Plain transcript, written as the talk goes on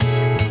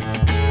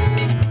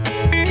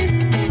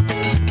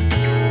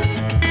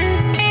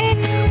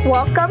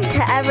Welcome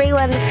to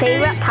everyone's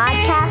favorite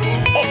podcast.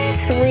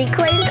 It's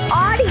Reclaimed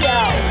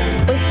Audio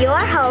with your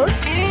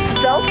hosts,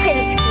 Phil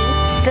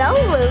Pinsky, Bill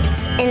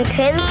Lutz, and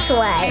Tim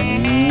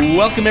Sway.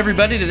 Welcome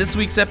everybody to this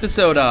week's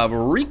episode of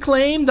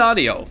Reclaimed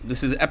Audio.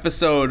 This is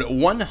episode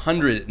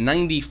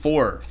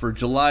 194 for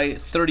July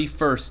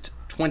 31st,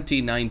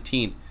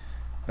 2019.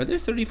 Are there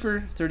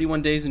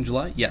 31 days in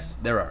July? Yes,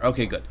 there are.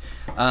 Okay, good.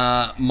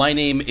 My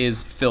name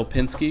is Phil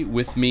Pinsky.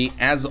 With me,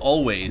 as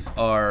always,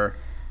 are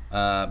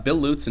Bill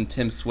Lutz and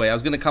Tim Sway. I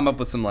was going to come up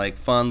with some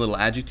fun little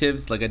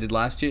adjectives like I did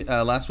last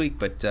week,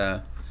 but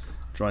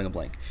drawing a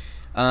blank.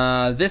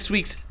 This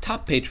week's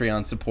top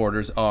Patreon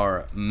supporters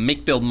are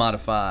Make Build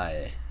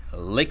Modify,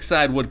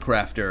 Lakeside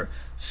Woodcrafter,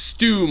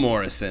 Stu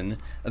Morrison,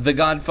 The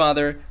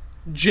Godfather,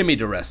 Jimmy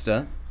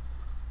DeResta.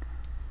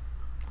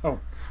 Oh.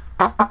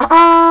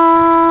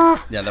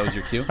 Yeah, that was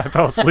your cue. I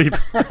fell asleep.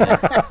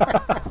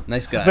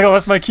 Nice guy. Oh,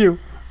 that's my cue.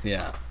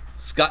 Yeah.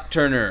 Scott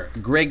Turner,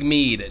 Greg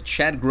Mead,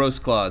 Chad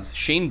Grossclaws,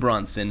 Shane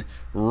Bronson,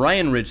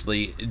 Ryan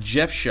Ridgely,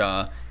 Jeff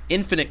Shaw,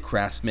 Infinite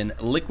Craftsman,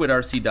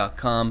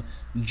 LiquidRC.com,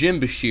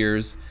 Jim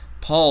Bashirs,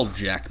 Paul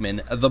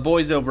Jackman, the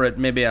boys over at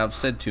Maybe I've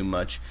Said Too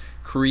Much,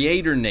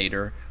 Creator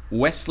Nader,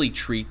 Wesley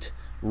Treat,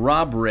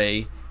 Rob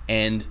Ray,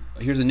 and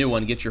here's a new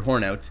one, get your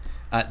horn out,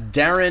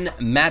 Darren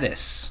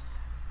Mattis.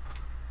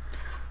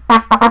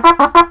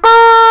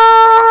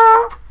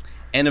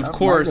 And of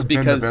course,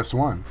 because the best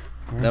one.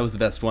 Yeah. That was the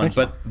best one.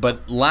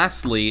 But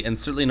lastly, and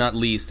certainly not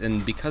least,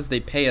 and because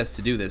they pay us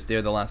to do this,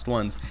 they're the last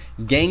ones,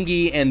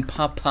 Gangi and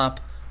Pop Pop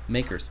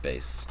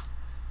Makerspace.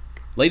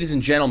 Ladies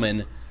and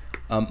gentlemen,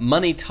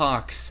 money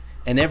talks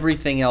and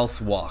everything else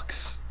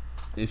walks.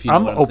 If you know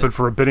I'm what open saying.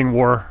 for a bidding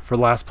war for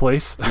last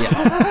place.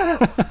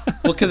 Yeah.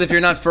 Well, because if you're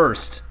not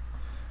first,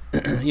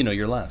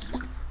 you're last.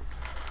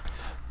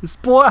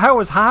 Boy, I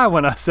was high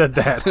when I said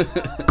that.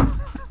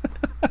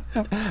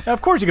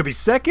 Of course, you could be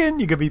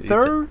second, you could be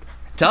third.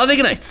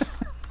 Talladega Nights.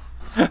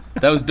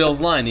 That was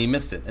Bill's line. He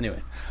missed it. Anyway.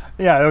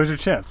 Yeah, that was your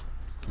chance.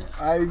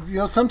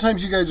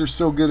 Sometimes you guys are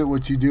so good at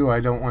what you do,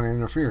 I don't want to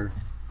interfere.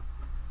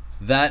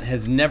 That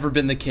has never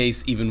been the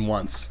case even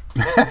once.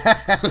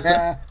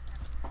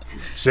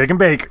 Shake and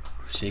bake.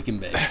 Shake and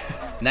bake.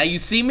 Now you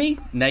see me,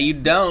 now you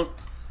don't.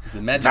 It's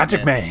the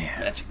Magic Man.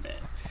 Magic Man.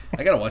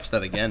 I gotta watch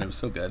that again. It was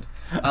so good.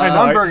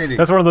 I'm Burgundy.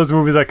 That's one of those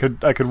movies I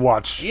could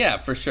watch. Yeah,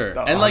 for sure.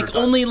 And 100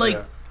 only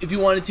times, if you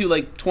wanted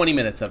to, 20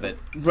 minutes of it,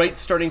 right,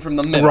 starting from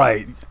the middle.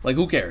 Right.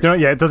 Who cares?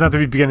 It doesn't have to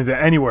be beginning to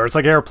anywhere. It's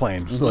like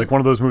Airplane. It's like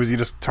one of those movies you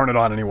just turn it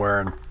on anywhere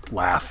and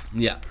laugh.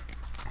 Yeah.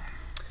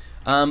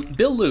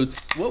 Bill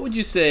Lutz, what would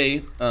you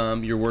say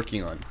you're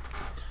working on?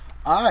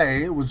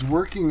 I was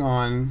working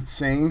on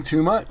saying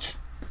too much.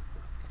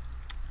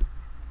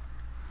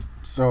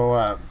 So,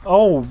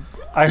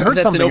 I heard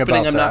that's something an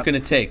opening about I'm that. not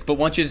going to take, but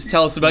why don't you just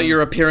tell us about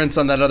your appearance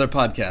on that other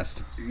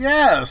podcast?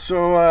 yeah, so,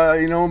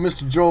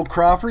 Mr. Joel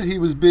Crawford, he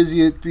was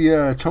busy at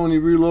the Tony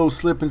Rulo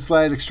Slip and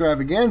Slide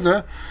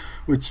Extravaganza,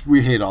 which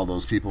we hate all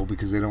those people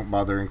because they don't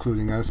bother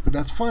including us, but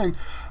that's fine.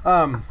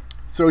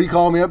 So he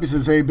called me up, he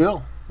says, "Hey,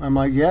 Bill." I'm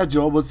like, "Yeah,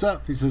 Joel, what's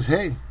up?" He says,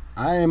 "Hey,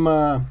 I'm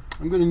going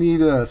to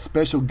need a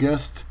special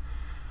guest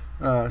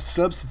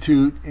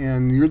substitute,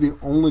 and you're the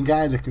only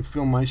guy that can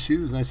fill my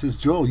shoes." And I says,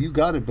 "Joel, you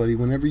got it, buddy.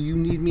 Whenever you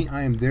need me,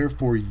 I am there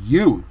for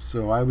you."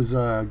 So I was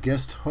a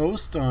guest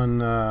host on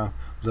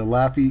the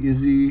Laffy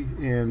Izzy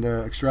and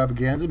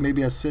Extravaganza.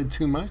 Maybe I said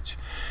too much,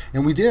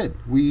 and we did.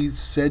 We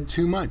said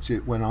too much.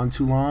 It went on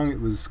too long. It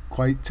was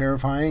quite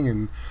terrifying,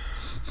 and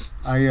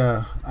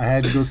I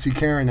had to go see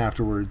Karen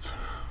afterwards.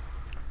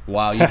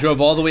 Wow, you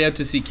drove all the way out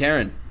to see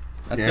Karen.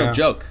 That's no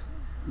joke.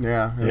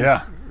 Yeah.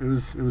 It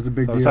was a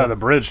big deal. Outside of the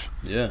bridge.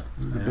 Yeah.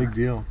 It was a big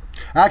deal.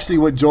 Actually,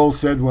 what Joel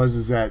said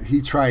was that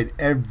he tried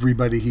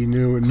everybody he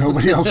knew and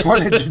nobody else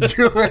wanted to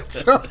do it.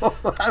 So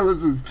I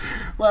was his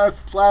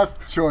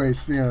last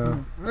choice. Yeah.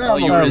 Well,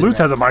 you were Lutz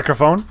has a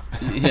microphone.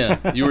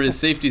 Yeah, you were at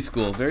safety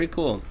school. Very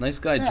cool. Nice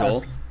guy,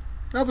 Joel.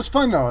 That was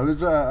fun, though. It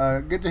was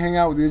get to hang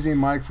out with Izzy and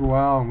Mike for a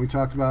while, and we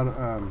talked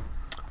about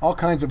all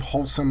kinds of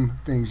wholesome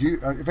things.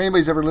 If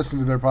anybody's ever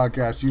listened to their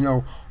podcast,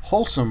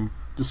 wholesome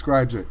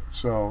describes it.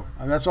 So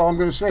that's all I'm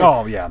going to say.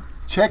 Oh, yeah.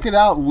 Check it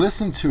out.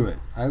 Listen to it.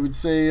 I would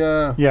say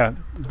it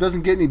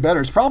doesn't get any better.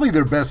 It's probably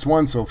their best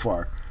one so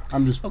far.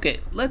 Okay,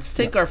 let's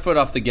take our foot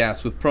off the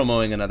gas with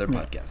promoting another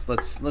podcast.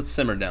 Let's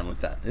simmer down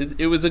with that.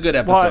 It was a good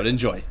episode.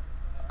 Enjoy.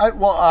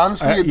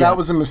 Honestly, that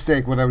was a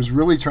mistake. What I was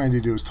really trying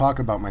to do is talk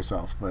about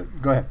myself.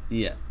 But go ahead.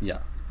 Yeah.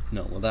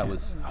 No, well, that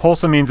was...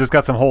 Wholesome means it's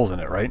got some holes in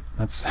it, right?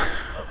 That's...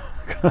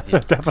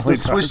 Definitely the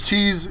Swiss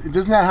cheese.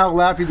 Isn't that how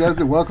Lappy does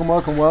it? Welcome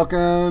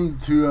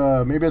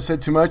to Maybe I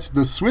Said Too Much.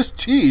 The Swiss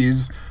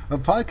cheese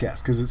of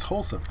podcasts because it's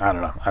wholesome. I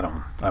don't know.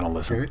 I don't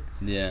listen. Get it?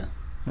 Yeah.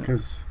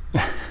 Because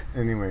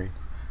anyway,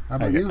 how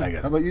about you?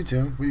 How about you,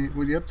 Tim?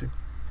 What are you up to?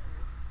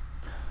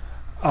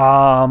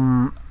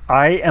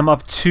 I am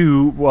up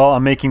to. Well,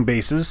 I'm making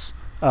bases.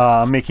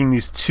 I'm making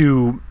these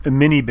 2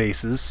 mini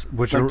bases,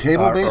 which like are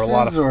table bases are a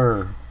lot of,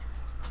 or.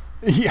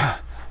 Yeah.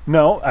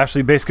 No,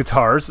 actually, bass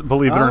guitars.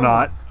 Believe it or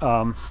not.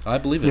 I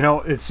believe it. You know,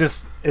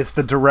 it's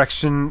the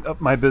direction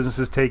my business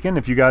has taken.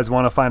 If you guys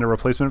want to find a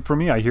replacement for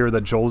me, I hear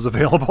that Joel's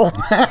available.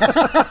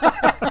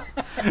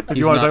 If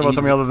you want to talk about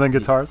something other than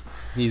guitars,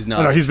 he's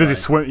not. No, he's busy right.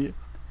 swimming.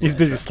 He's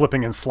busy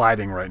slipping and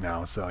sliding right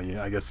now. So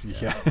yeah, I guess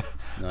yeah.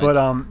 But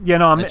I'm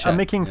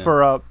making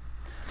for.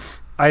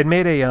 I had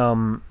made a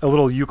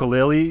little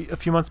ukulele a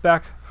few months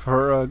back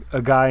for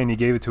a guy, and he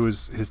gave it to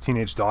his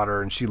teenage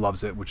daughter, and she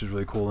loves it, which is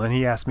really cool. And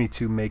he asked me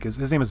to make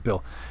his name is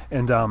Bill,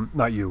 and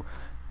not you,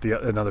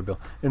 another Bill.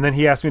 And then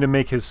he asked me to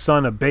make his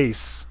son a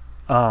bass.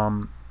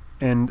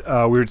 And we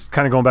were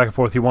kind of going back and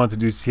forth.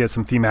 He had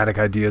some thematic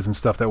ideas and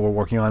stuff that we're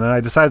working on, and I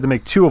decided to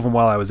make 2 of them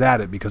while I was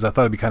at it because I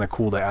thought it'd be kind of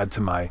cool to add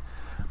to my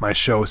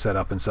show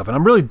setup and stuff. And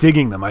I'm really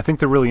digging them. I think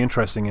they're really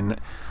interesting. And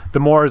the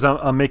more as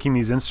I'm making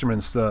these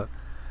instruments, at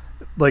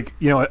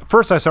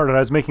first I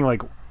was making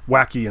like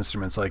wacky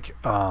instruments like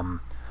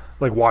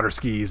water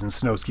skis and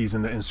snow skis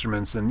into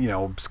instruments and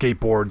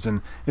skateboards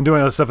and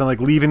doing other stuff and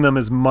like leaving them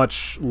as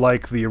much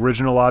like the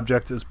original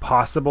object as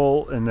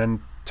possible and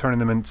then turning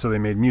them in so they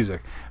made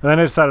music. And then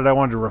I decided I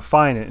wanted to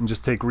refine it and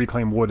just take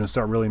reclaimed wood and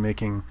start really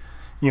making,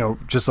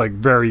 just like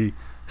very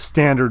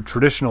standard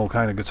traditional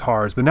kind of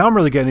guitars. But now I'm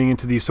really getting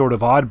into these sort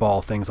of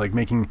oddball things, like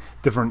making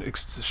different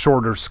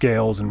shorter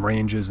scales and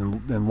ranges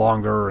and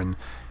longer and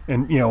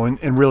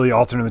really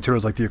alternate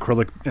materials like the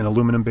acrylic and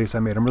aluminum bass I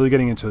made. I'm really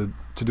getting into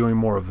doing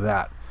more of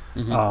that.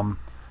 Mm-hmm.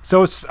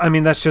 So that's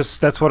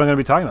what I'm going to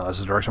be talking about. That's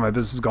the direction my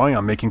business is going.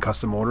 I'm making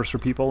custom orders for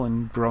people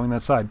and growing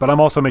that side. But I'm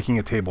also making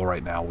a table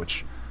right now,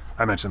 which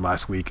I mentioned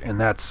last week, and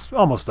that's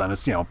almost done.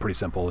 It's pretty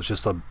simple. It's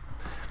just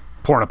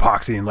pouring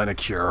epoxy and letting it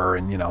cure,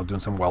 and doing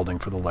some welding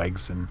for the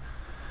legs, and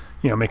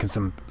making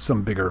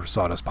some bigger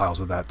sawdust piles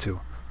with that too.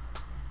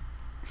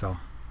 So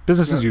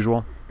business as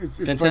usual. It's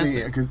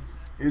funny because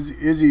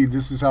Izzy,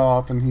 this is how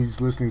often he's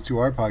listening to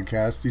our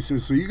podcast. He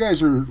says, "So you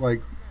guys are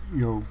like,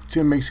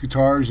 Tim makes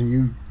guitars and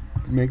you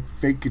make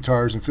fake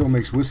guitars, and Phil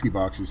makes whiskey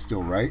boxes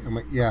still, right?" I'm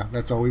like, "Yeah,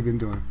 that's all we've been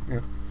doing."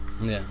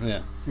 Yeah.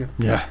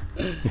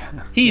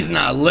 He's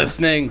not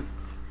listening.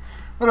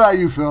 What about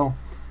you, Phil?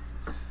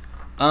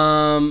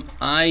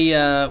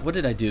 What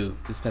did I do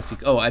this past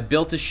week? Oh, I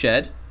built a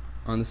shed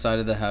on the side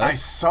of the house. I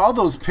saw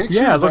those pictures.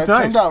 Yeah, it looked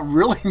nice. Turned out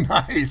really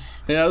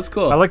nice. Yeah, it was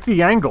cool. I like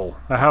the angle,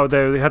 how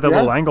they had that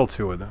little angle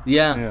to it.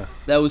 Yeah,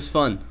 that was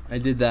fun. I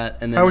did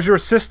that. And then how was your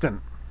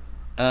assistant?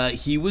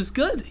 He was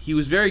good. He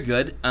was very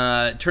good.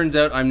 Turns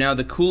out I'm now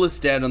the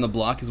coolest dad on the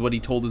block, is what he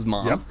told his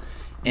mom. Yep.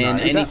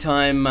 And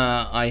anytime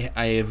I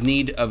have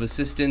need of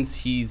assistance,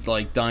 he's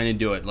like dying to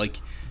do it.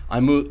 Like I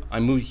moved.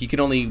 He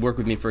could only work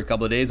with me for a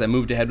couple of days. I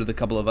moved ahead with a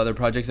couple of other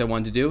projects I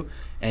wanted to do,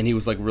 and he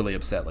was like really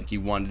upset. Like he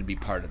wanted to be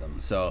part of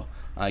them. So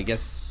I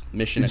guess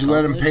mission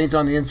accomplished. Did you let him paint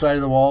on the inside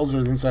of the walls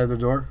or the inside of the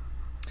door?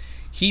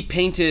 He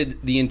painted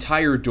the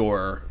entire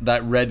door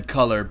that red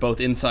color,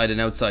 both inside and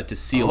outside, to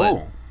seal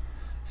it.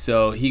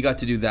 So he got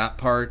to do that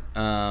part.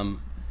 You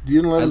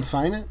didn't let him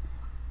sign it?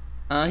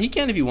 He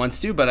can if he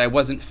wants to, but I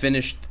wasn't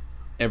finished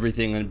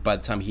everything by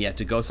the time he had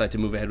to go, so I had to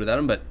move ahead without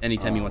him. But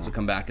anytime he wants to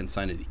come back and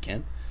sign it, he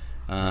can.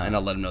 And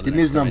I'll let him know. Give me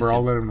his number.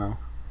 I'll let him know.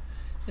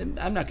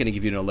 I'm not going to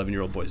give you an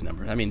 11-year-old boy's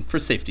number. I mean, for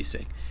safety's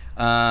sake.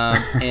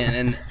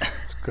 And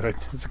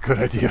it's a good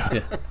idea.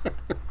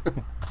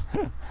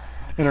 Yeah.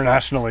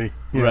 Internationally,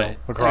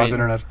 across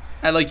internet.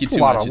 I like you too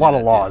much. A lot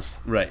of laws.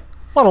 Too. Right.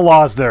 A lot of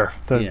laws there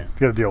that you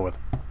got to deal with.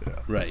 Yeah.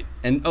 Right.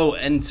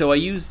 And so I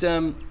used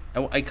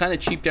I kind of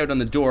cheaped out on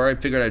the door. I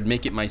figured I'd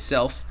make it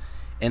myself,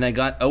 and I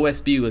got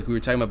OSB like we were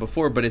talking about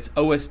before, but it's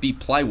OSB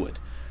plywood.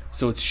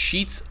 So it's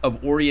sheets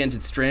of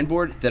oriented strand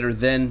board that are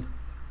then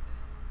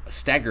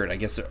staggered, I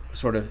guess,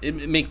 sort of.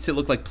 It makes it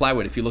look like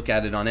plywood if you look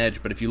at it on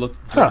edge, but if you look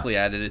directly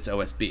at it, it's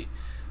OSB.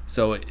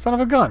 So son of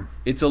a gun.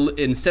 It's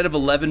instead of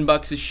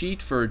 $11 a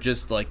sheet for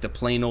just like the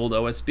plain old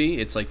OSB,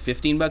 it's like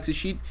 $15 a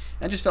sheet.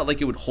 I just felt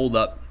like it would hold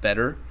up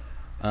better.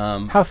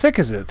 How thick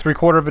is it?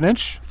 3/4 of an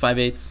inch?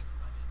 5/8.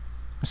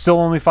 Still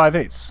only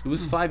 5/8. It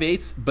was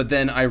 5/8, but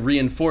then I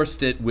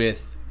reinforced it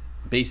with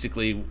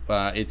basically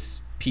it's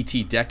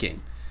PT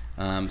decking,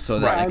 so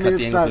that I cut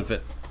the angles of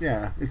it.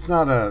 Yeah, it's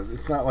not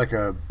like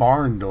a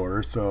barn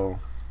door, so.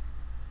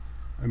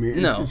 I mean,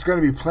 it's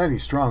going to be plenty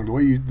strong. The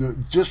way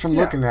just from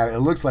looking at it, it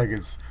looks like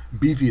it's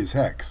beefy as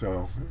heck.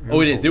 So. Oh,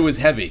 it is. It was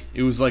heavy.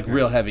 It was like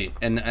real heavy,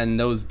 and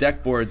those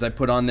deck boards I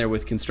put on there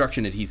with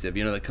construction adhesive,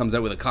 that comes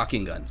out with a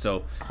caulking gun,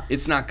 so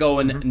it's not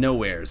going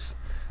nowheres.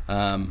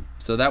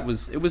 So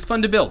it was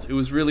fun to build. It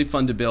was really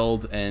fun to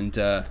build, and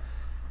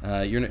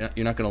you're not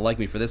going to like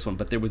me for this one,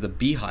 but there was a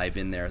beehive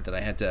in there that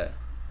I had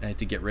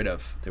to get rid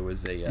of. There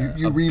was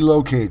you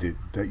relocated.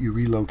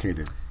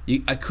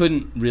 I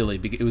couldn't really,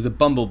 because it was a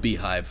bumblebee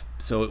hive,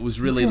 so it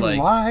was really like.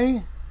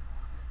 Why?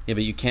 Yeah,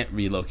 but you can't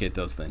relocate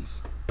those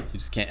things. You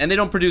just can't, and they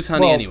don't produce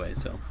honey anyway.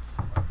 So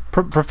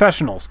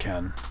professionals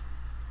can,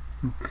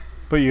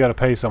 but you got to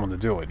pay someone to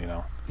do it.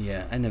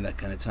 Yeah, I didn't have that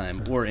kind of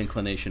time or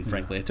inclination,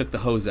 frankly. I took the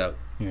hose out,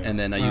 and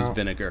then I used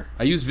vinegar.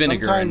 I used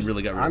vinegar and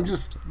really got rid of it. I'm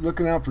just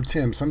looking out for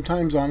Tim.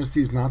 Sometimes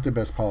honesty is not the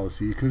best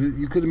policy. You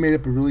could have made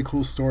up a really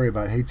cool story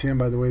about, hey, Tim,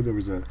 by the way,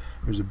 there's a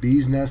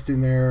bee's nest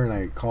in there, and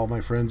I called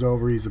my friends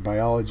over. He's a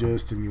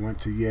biologist, and he went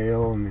to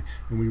Yale, and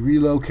we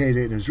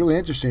relocated. And it was really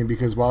interesting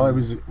because while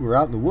we were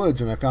out in the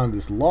woods, and I found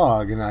this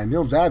log, and I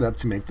nailed that up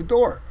to make the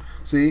door.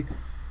 See?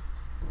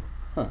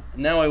 Huh.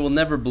 Now I will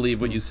never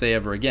believe what you say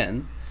ever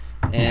again.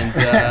 And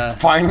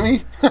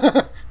finally,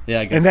 yeah,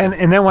 I guess.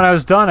 And then when I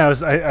was done,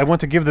 I went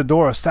to give the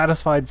door a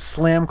satisfied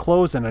slam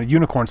closed, and a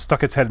unicorn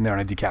stuck its head in there,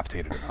 and I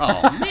decapitated it. Oh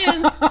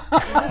man!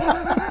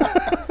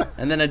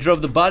 And then I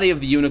drove the body of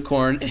the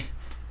unicorn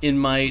in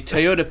my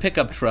Toyota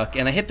pickup truck,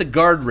 and I hit the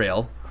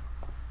guardrail.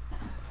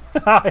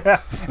 Yeah.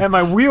 And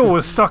my wheel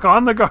was stuck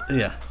on the guard.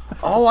 Yeah.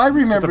 Oh, I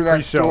remember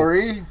that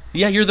story.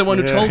 Yeah, you're the one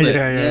who told it.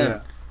 Yeah.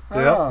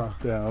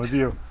 Yeah, it was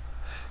you.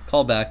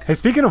 Call back. Hey,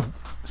 speaking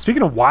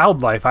of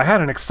wildlife, I had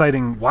an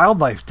exciting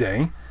wildlife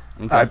day.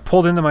 Okay. I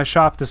pulled into my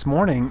shop this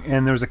morning,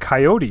 and there's a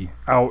coyote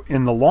out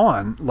in the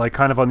lawn, like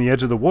kind of on the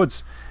edge of the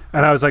woods.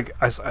 And I was like,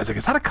 is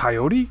that a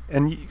coyote?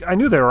 And I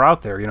knew they were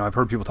out there. You know, I've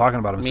heard people talking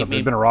about them and stuff.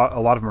 There've been a lot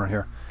of them around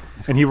here.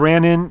 And he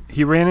ran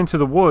into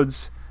the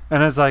woods,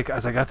 and I was like,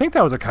 I think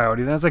that was a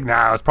coyote. And I was like,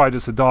 nah, it was probably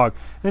just a dog.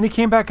 Then he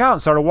came back out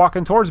and started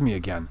walking towards me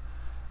again.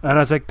 And I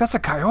was like, that's a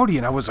coyote.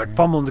 And I was like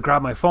fumbling to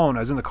grab my phone. I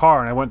was in the car,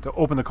 and I went to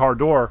open the car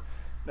door.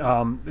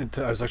 I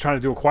was like trying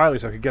to do it quietly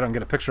so I could get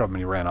a picture of him,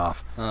 and he ran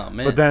off. Oh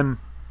man! But then,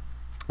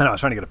 I was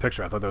trying to get a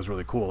picture. I thought that was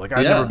really cool. Like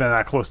I've never been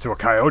that close to a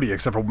coyote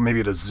except for maybe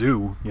at a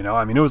zoo. You know,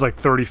 I mean, it was like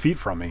 30 feet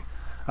from me.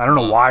 I don't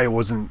know why it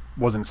wasn't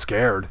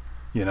scared.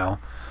 You know,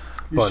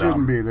 you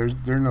shouldn't be.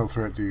 They're no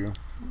threat to you.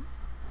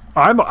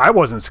 I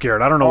wasn't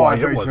scared. I don't know why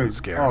it wasn't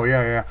scared. Oh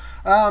yeah.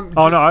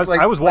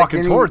 I was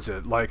walking towards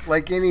it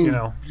like any.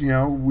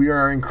 We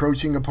are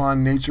encroaching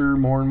upon nature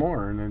more and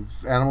more, and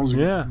it's animals.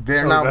 Yeah,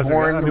 they're not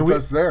born with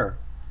us there.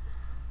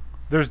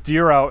 There's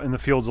deer out in the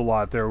fields a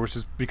lot there, which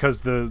is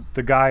because the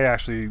guy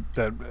actually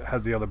that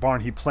has the other barn,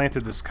 he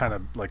planted this kind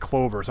of like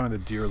clover, something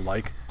that deer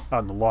like out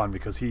in the lawn,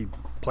 because he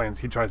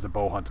tries to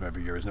bow hunt them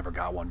every year. He's never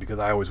got one, because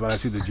when I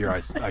see the deer,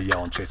 I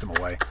yell and chase them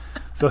away.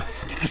 So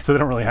they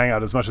don't really hang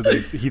out as much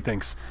as he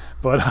thinks.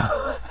 But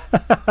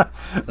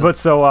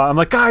so I'm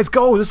like, guys,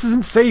 go! This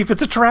isn't safe.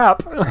 It's a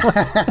trap.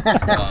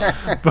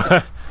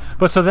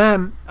 But so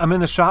then I'm in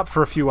the shop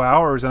for a few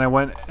hours, and I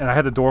went and I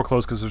had the door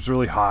closed because it was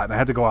really hot, and I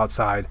had to go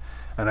outside.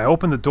 And I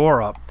opened the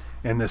door up,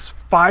 and this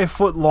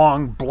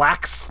 5-foot-long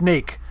black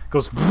snake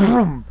goes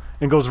vroom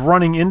and goes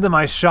running into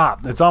my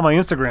shop. It's on my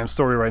Instagram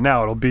story right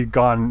now. It'll be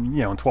gone,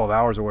 in 12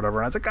 hours or whatever.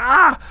 And I was like,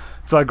 ah!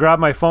 So I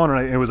grabbed my phone,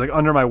 and it was like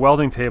under my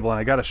welding table, and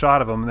I got a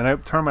shot of him. And then I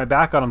turned my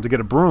back on him to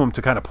get a broom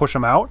to kind of push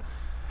him out,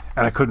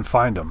 and I couldn't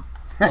find him.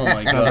 Oh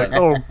my god!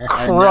 Like, oh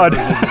crud! I'm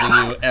never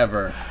visiting you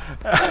ever.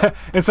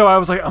 And so I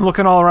was like, I'm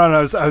looking all around. And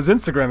I was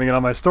Instagramming it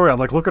on my story. I'm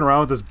like looking around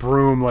with this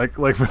broom, like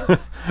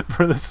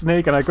for the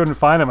snake, and I couldn't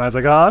find him. I was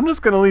like, I'm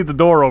just gonna leave the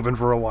door open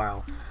for a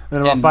while. And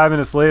about 5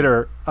 minutes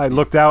later, I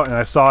looked out and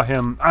I saw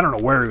him. I don't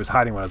know where he was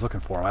hiding when I was looking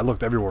for him. I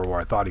looked everywhere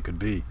where I thought he could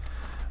be.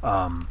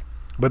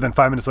 But then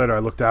 5 minutes later, I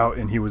looked out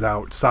and he was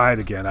outside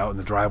again, out in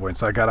the driveway. And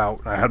so I got out.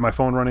 And I had my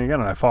phone running again,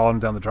 and I followed him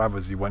down the driveway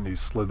as he went, and he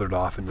slithered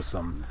off into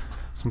some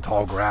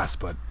tall grass.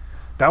 But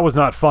that was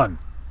not fun.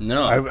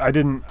 No, I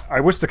didn't.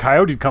 I wish the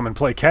coyote'd come and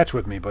play catch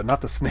with me, but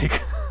not the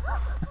snake.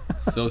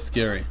 So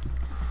scary.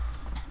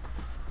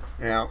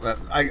 Yeah,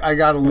 I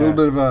got a little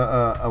bit of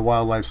a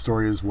wildlife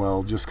story as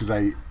well, just because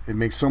it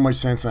makes so much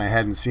sense and I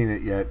hadn't seen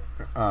it yet.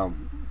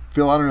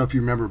 Phil, I don't know if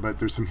you remember, but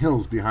there's some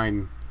hills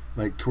behind,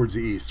 like towards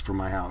the east from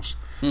my house,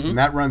 and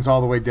that runs all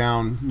the way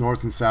down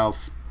north and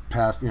south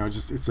past.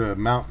 It's a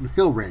mountain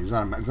hill range.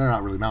 They're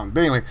not really mountain,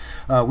 but anyway,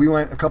 we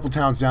went a couple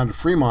towns down to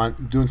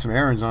Fremont doing some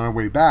errands. On our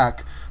way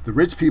back, the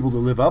rich people that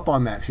live up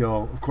on that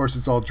hill, of course,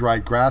 it's all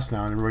dried grass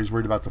now, and everybody's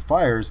worried about the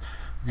fires.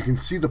 You can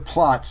see the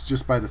plots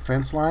just by the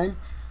fence line.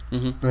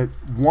 But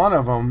one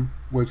of them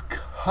was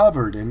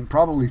covered in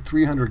probably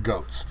 300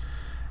 goats.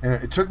 And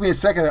it took me a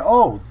second.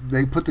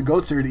 They put the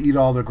goats there to eat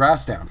all the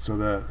grass down.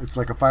 So it's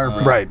like a fire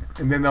break. Right.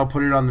 And then they'll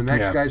put it on the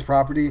next guy's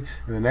property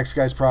and the next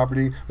guy's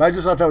property. But I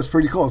just thought that was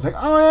pretty cool. It's like,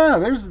 oh, yeah,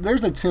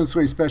 there's a Tim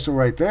Sway special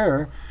right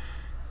there.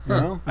 You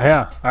know?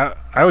 Yeah. I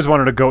always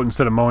wanted a goat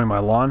instead of mowing my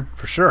lawn,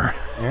 for sure.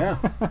 Yeah.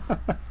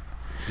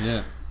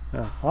 Yeah.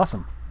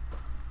 Awesome.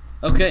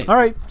 Okay. All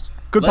right.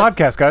 Good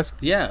podcast, guys.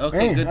 Yeah,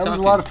 okay, hey, good that was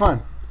talking. a lot of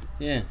fun.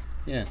 Yeah,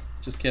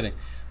 just kidding.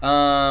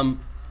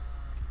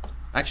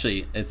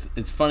 Actually,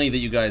 it's funny that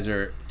you guys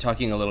are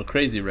talking a little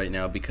crazy right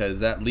now, because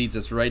that leads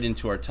us right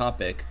into our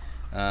topic.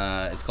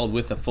 It's called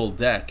With a Full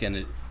Deck, and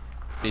it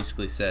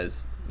basically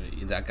says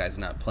that guy's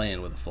not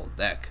playing with a full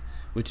deck,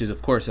 which is,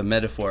 of course, a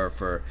metaphor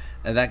for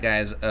that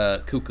guy's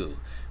cuckoo.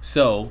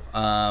 So,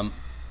 I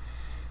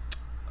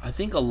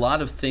think a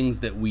lot of things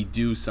that we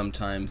do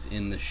sometimes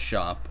in the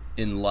shop,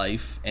 in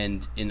life,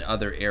 and in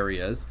other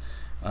areas,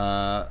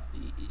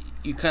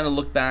 you kind of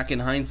look back in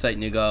hindsight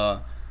and you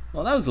go,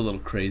 well, that was a little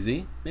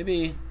crazy.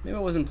 Maybe I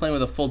wasn't playing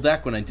with a full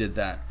deck when I did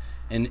that.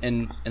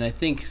 And I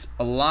think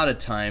a lot of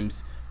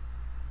times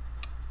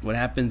what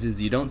happens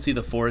is you don't see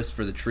the forest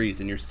for the trees,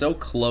 and you're so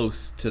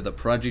close to the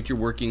project you're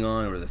working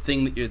on or the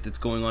thing that's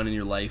going on in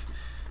your life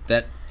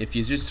that if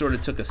you just sort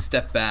of took a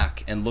step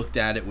back and looked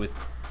at it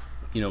with,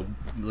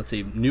 let's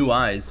say new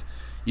eyes,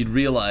 you'd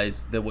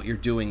realize that what you're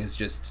doing is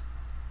just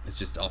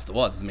off the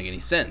wall. It doesn't make any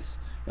sense.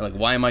 You're like,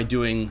 why am I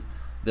doing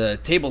the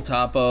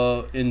tabletop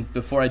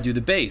before I do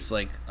the base?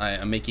 Like,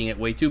 I'm making it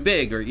way too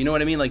big, or you know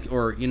what I mean? Like,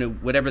 or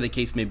whatever the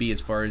case may be as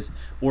far as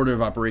order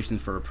of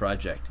operations for a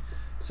project.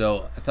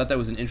 So I thought that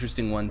was an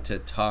interesting one to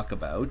talk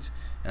about.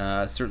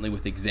 Certainly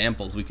with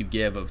examples we could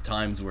give of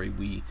times where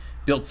we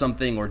built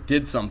something or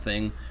did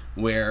something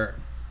where,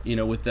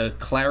 with the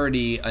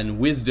clarity and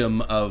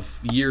wisdom of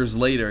years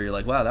later, you're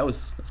like, wow,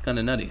 that's kind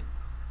of nutty.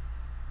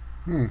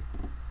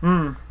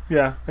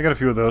 Yeah, I got a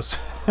few of those.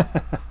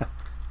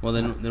 Well,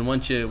 then why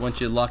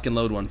don't you lock and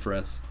load one for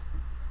us?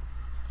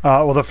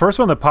 Well, the first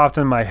one that popped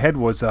in my head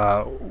was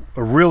a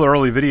real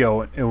early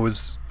video. It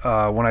was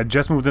when I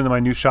just moved into my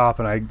new shop,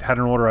 and I had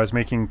an order. I was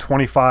making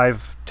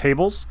 25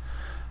 tables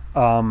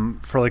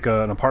for like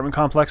an apartment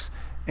complex,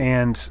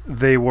 and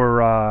there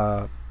were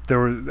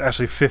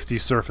actually 50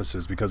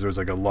 surfaces because there was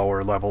like a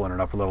lower level and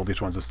an upper level.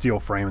 Each one's a steel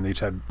frame, and they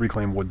each had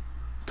reclaimed wood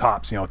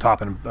tops,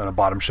 top and a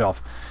bottom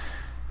shelf.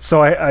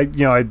 So I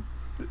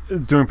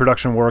doing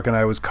production work, and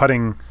I was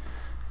cutting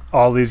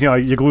all these,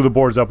 you glue the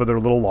boards up, but they're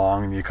a little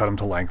long, and you cut them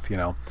to length,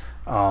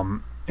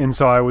 and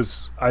so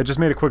I just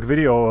made a quick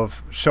video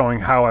of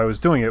showing how I was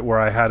doing it, where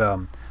I had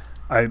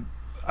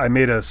I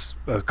made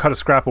cut a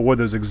scrap of wood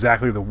that was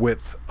exactly the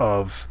width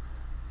of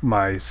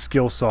my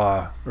skill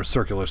saw or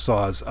circular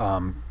saws,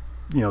 the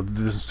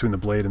distance between the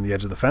blade and the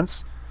edge of the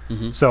fence.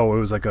 Mm-hmm. So it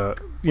was like a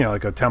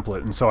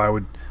template, and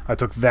so I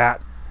took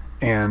that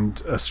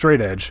and a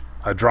straight edge,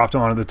 I dropped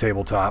them onto the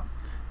tabletop.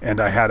 And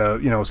I had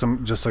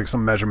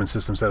some measurement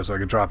system set up so I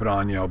could drop it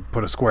on,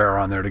 put a square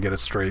on there to get it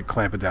straight,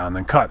 clamp it down, and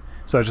then cut.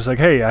 So I was just like,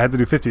 hey, I had to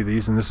do 50 of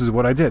these, and this is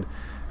what I did.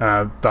 And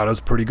I thought it was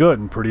pretty good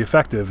and pretty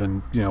effective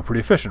and, pretty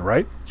efficient,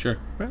 right? Sure.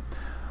 Right?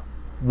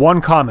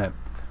 One comment.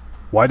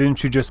 Why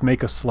didn't you just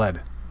make a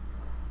sled?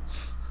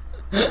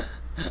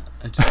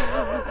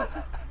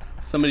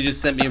 Somebody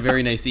just sent me a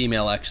very nice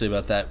email, actually,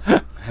 about that,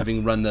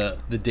 having run the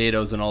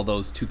dados and all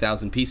those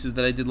 2,000 pieces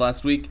that I did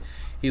last week.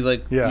 He's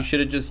like, You should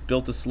have just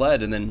built a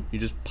sled, and then you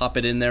just pop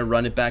it in there,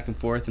 run it back and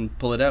forth, and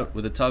pull it out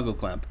with a toggle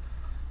clamp.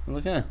 I'm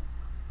like,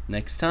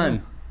 next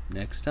time.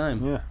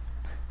 Yeah.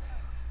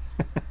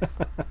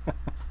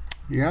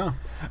 Yeah.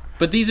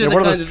 But these are the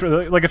kinds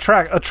of... like a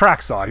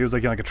track saw. He was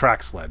like, like a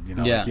track sled,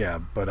 Yeah.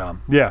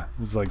 It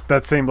was like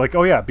that same, like,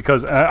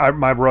 because I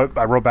wrote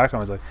back to him,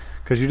 I was like,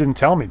 because you didn't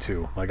tell me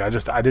to. Like, I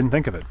didn't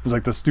think of it. It was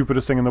like the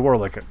stupidest thing in the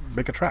world, like,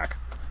 make a track,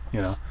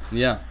 Yeah.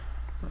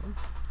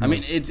 I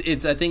mean,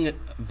 it's I think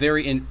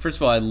first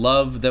of all, I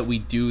love that we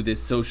do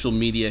this social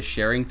media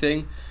sharing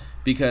thing,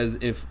 because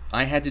if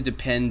I had to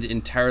depend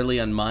entirely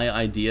on my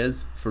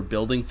ideas for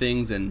building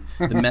things and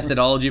the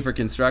methodology for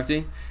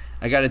constructing,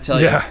 I got to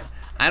tell you,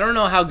 I don't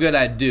know how good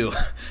I'd do,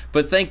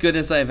 but thank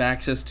goodness I have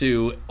access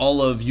to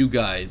all of you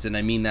guys, and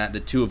I mean that, the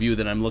two of you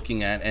that I'm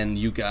looking at, and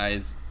you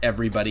guys,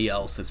 everybody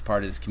else that's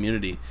part of this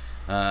community,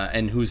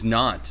 and who's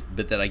not,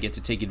 but that I get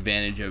to take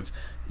advantage of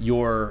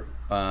your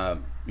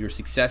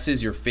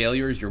successes, your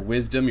failures, your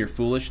wisdom, your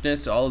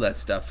foolishness, all of that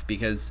stuff,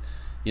 because,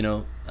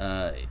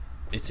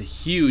 it's a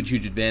huge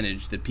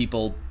advantage that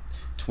people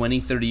 20,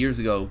 30 years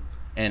ago,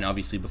 and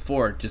obviously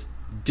before, just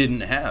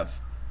didn't have.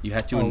 You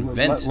had to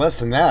invent. Less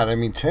than that.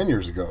 10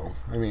 years ago.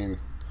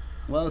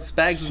 Well,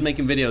 Spags was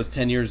making videos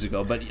 10 years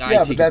ago, but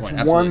but that's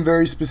one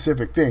very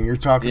specific thing you're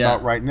talking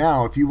about right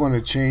now. If you want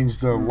to change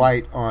the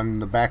light on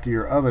the back of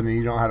your oven and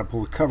you don't know how to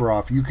pull the cover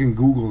off, you can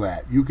Google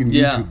that. You can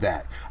YouTube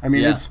that.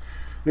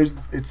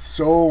 It's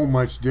so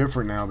much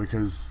different now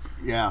because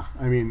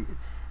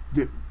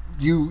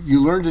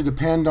you learn to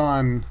depend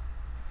on,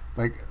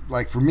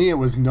 like for me it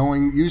was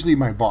knowing usually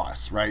my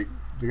boss, right?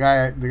 The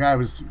guy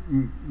was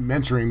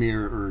mentoring me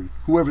or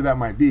whoever that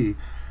might be.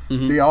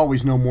 Mm-hmm. They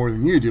always know more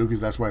than you do because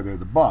that's why they're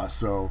the boss.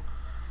 So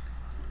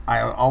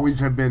I always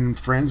have been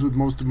friends with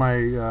most of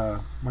my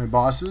my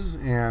bosses,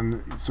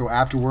 and so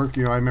after work,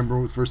 I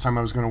remember the first time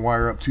I was going to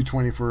wire up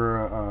 220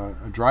 for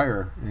a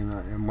dryer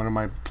in one of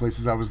my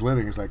places I was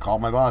living. It's like, call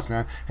my boss,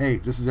 man. Hey,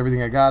 this is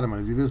everything I got. I'm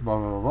going to do this, blah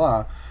blah blah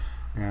blah,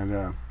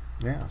 and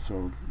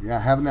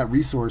having that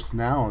resource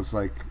now is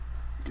like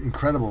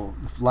incredible.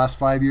 The last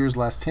 5 years,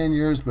 last 10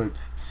 years, but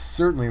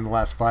certainly in the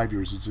last 5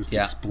 years, it's just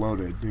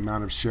exploded. The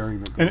amount of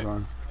sharing that goes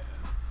on.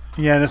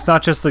 Yeah, and it's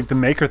not just like the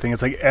maker thing.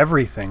 It's like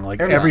everything. Like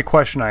every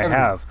question I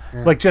have.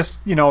 Yeah. Like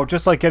just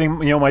like getting,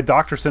 my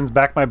doctor sends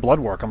back my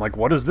blood work. I'm like,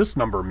 what does this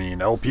number mean?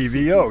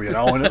 LPVO,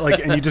 and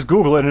and you just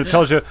Google it and it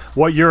tells you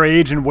what your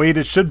age and weight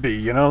it should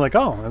be. Like,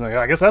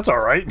 I guess that's all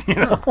right.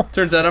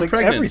 Turns out I'm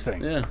pregnant.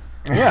 Everything. Yeah.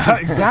 Yeah,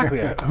 exactly.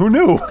 Who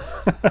knew?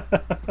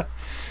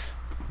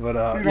 But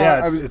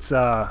it's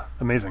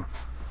amazing.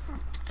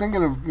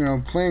 Thinking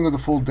of playing with a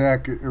full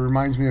deck, it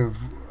reminds me of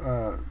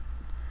a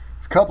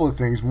couple of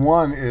things.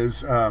 One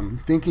is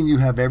thinking you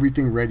have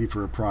everything ready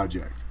for a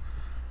project.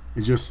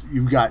 It just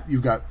you've got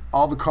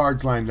all the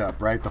cards lined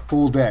up, right? The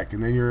full deck,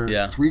 and then you're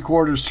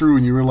 3/4 through,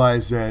 and you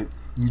realize that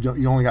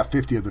you only got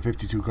 50 of the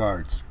 52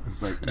 cards.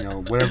 It's like,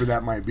 whatever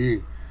that might be.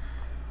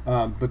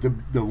 But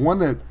the one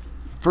that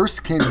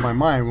first came to my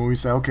mind when we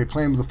said, okay,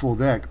 playing with the full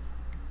deck,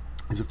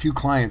 is a few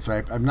clients.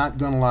 I've not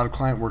done a lot of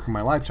client work in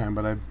my lifetime,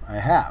 but I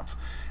have,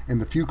 and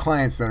the few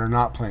clients that are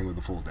not playing with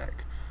the full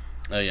deck.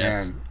 Oh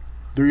yes. And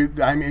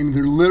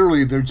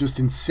they're just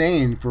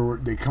insane for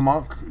they come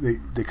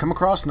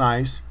across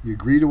nice. You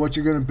agree to what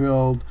you're going to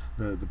build.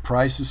 The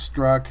price is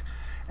struck,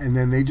 and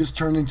then they just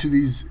turn into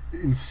these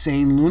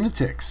insane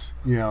lunatics.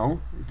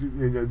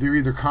 They're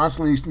either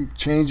constantly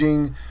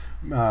changing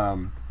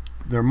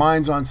their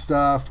minds on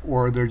stuff,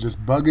 or they're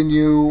just bugging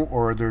you,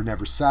 or they're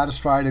never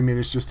satisfied. I mean,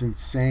 it's just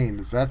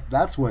insane.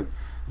 That's what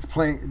it's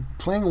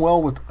playing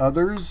well with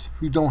others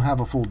who don't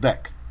have a full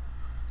deck.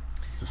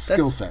 It's a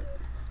skill set.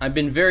 I've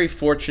been very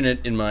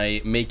fortunate in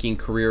my making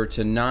career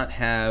to not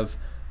have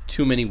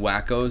too many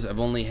wackos. I've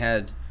only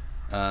had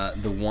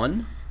the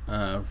one,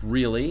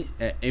 really.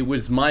 It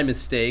was my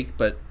mistake,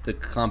 but the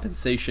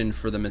compensation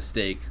for the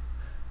mistake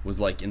was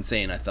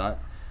insane, I thought.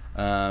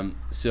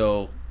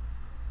 So,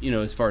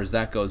 as far as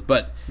that goes.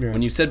 But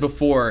when you said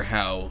before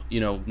how,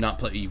 not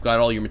play, you've got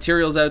all your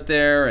materials out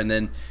there, and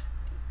then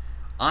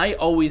I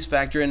always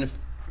factor in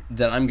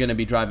that I'm going to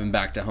be driving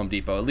back to Home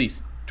Depot at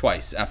least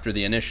twice after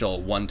the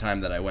initial one time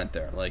that I went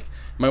there.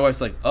 My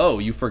wife's like, oh,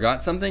 you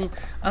forgot something?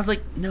 I was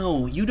like,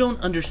 no, you don't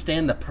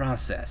understand the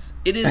process.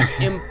 It is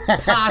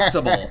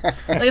impossible.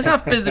 It's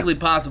not physically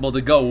possible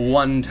to go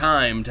one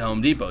time to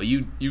Home Depot.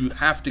 You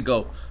have to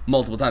go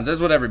multiple times.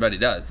 That's what everybody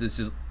does. It's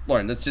just,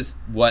 Lauren, that's just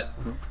what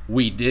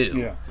we do.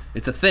 Yeah.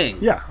 It's a thing.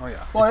 Yeah. Oh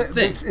yeah. Well,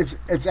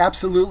 it's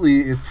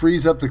absolutely, it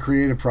frees up the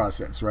creative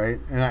process, right?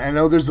 And I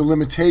know there's the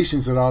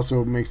limitations that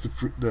also makes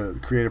the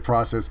creative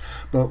process,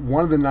 but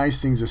one of the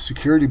nice things, a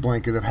security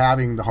blanket of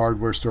having the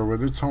hardware store,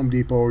 whether it's Home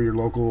Depot or your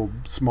local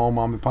small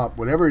mom and pop,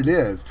 whatever it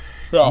is,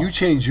 you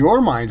change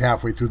your mind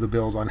halfway through the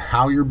build on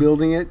how you're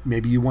building it.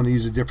 Maybe you want to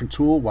use a different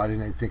tool. Why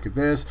didn't I think of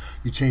this?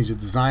 You change the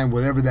design,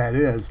 whatever that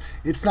is.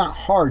 It's not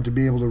hard to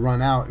be able to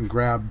run out and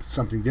grab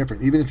something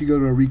different. Even if you go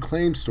to a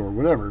Reclaim store,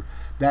 whatever,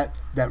 that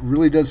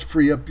really does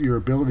free up your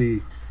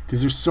ability,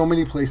 because there's so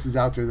many places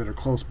out there that are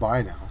close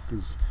by now.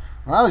 Because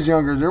when I was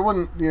younger, there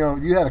wasn't,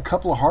 you had a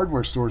couple of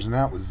hardware stores and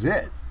that was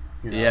it.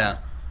 Yeah.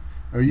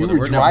 Or you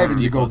were driving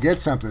to go get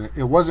something.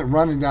 It wasn't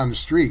running down the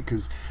street,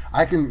 because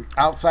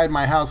outside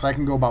my house, I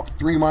can go about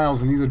 3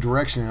 miles in either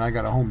direction and I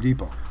got a Home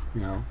Depot.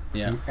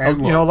 Yeah.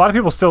 And a lot of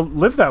people still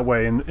live that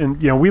way,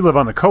 and we live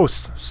on the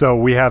coast, so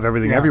we have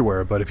everything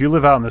everywhere. But if you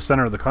live out in the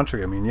center of the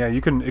country, I mean,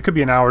 it could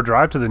be an hour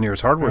drive to the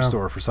nearest hardware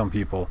store for some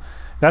people.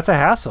 That's a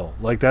hassle.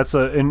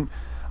 And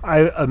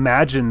I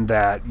imagine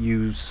that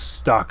you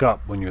stock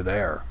up when you're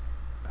there.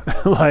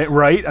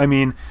 Right? I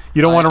mean,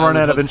 you don't want to run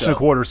out of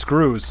 1.25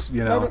 screws,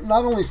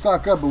 Not only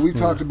stock up, but we've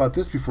talked about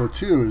this before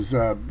too, is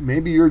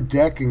maybe your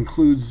deck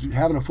includes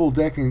having a full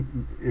deck,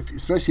 and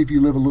especially if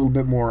you live a little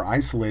bit more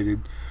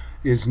isolated,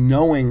 is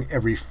knowing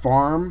every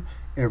farm,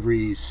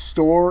 every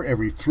store,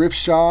 every thrift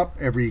shop,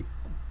 every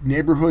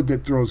neighborhood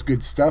that throws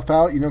good stuff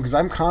out, because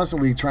I'm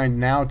constantly trying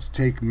now to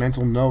take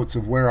mental notes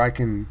of where I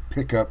can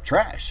pick up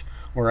trash,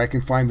 where I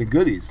can find the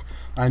goodies.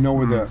 I know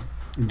where the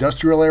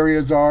industrial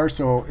areas are,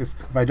 so if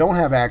I don't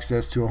have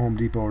access to a Home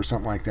Depot or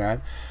something like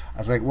that, I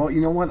was like, well,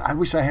 you know what, I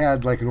wish I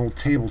had an old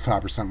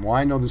tabletop or something. Well,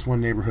 I know this one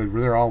neighborhood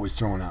where they're always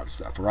throwing out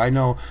stuff, or I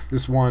know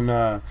this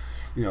one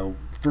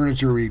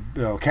furniture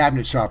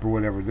cabinet shop or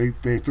whatever,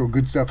 they throw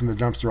good stuff in the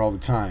dumpster all the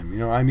time.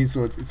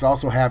 So it's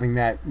also having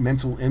that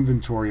mental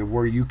inventory of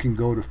where you can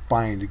go to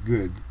find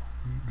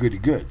goody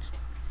goods.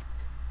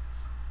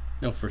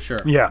 No, for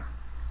sure. Yeah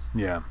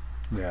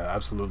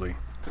absolutely.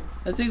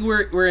 I think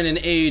we're in an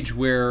age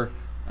where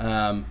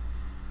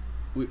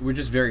we're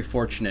just very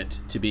fortunate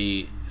to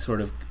be sort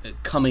of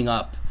coming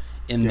up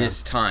in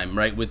this time,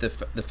 right? With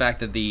the fact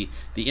that the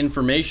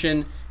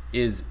information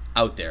is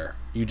out there.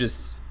 You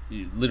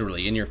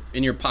literally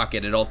in your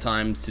pocket at all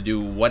times to do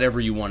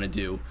whatever you want to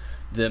do.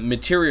 The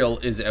material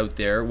is out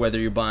there, whether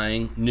you're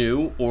buying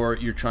new or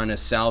you're trying to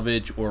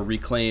salvage or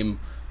reclaim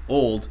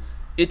old.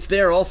 It's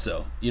there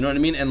also. You know what I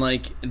mean? And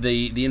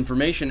the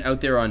information out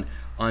there on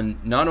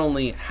not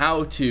only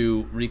how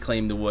to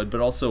reclaim the wood,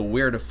 but also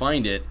where to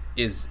find it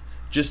is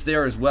just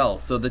there as well.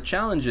 So the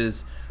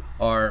challenges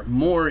are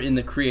more in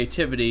the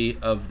creativity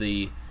of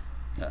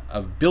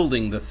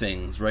building the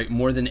things, right?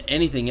 More than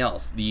anything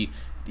else. The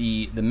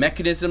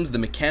mechanisms, the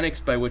mechanics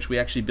by which we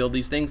actually build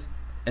these things,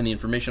 and the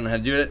information on how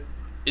to do it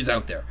is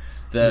out there.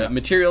 The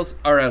materials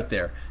are out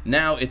there.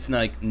 Now it's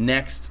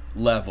next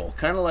level,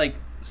 kind of like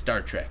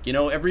Star Trek.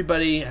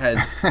 Everybody has.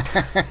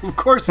 Of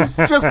course, it's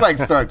just like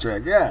Star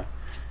Trek. Yeah.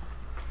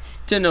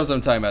 Tim knows what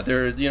I'm talking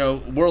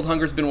about. World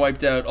hunger's been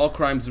wiped out. All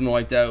crime's been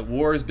wiped out.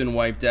 War has been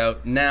wiped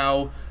out.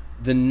 Now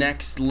the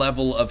next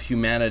level of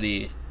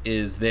humanity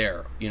is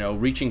there.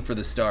 Reaching for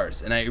the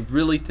stars. And I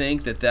really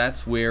think that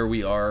that's where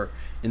we are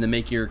in the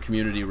maker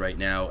community right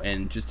now,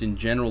 and just in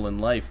general in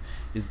life,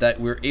 is that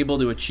we're able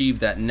to achieve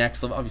that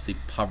next level. Obviously,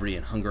 poverty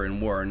and hunger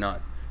and war are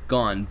not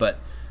gone, but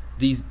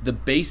the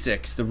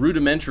basics, the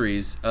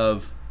rudimentaries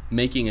of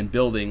making and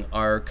building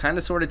are kind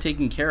of sort of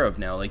taken care of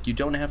now. Like, you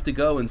don't have to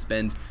go and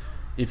spend,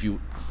 if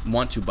you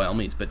want to by all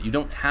means, but you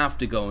don't have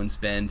to go and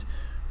spend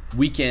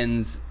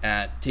weekends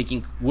at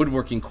taking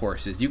woodworking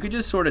courses. You could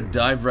just sort of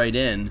dive right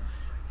in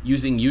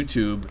using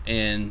YouTube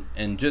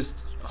and just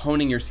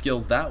honing your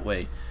skills that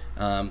way.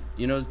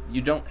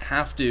 You don't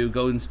have to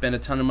go and spend a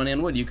ton of money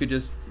on wood. You could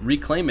just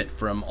reclaim it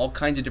from all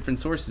kinds of different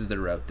sources that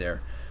are out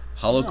there.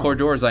 Hollow core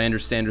doors, I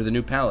understand, are the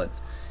new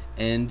pallets.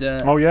 And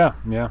yeah.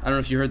 I don't know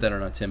if you heard that or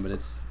not, Tim, but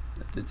it's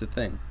a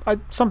thing.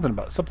 Something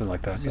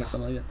like that. Yeah,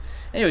 something like that.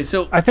 Anyway,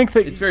 so I think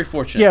that it's very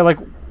fortunate. Yeah, like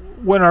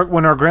when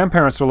our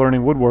grandparents were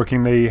learning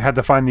woodworking, they had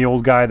to find the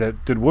old guy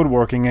that did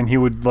woodworking, and he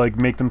would like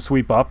make them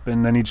sweep up,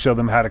 and then he'd show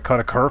them how to cut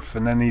a kerf,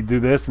 and then he'd do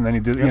this, and then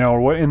he'd do or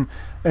what, and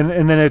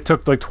then it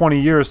took like 20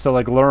 years to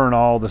like learn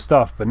all the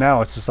stuff. But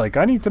now it's just like,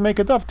 I need to make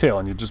a dovetail,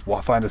 and you just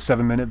find a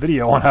 7-minute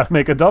video on how to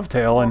make a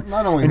dovetail, and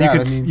not only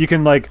that, you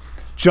can like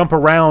jump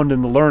around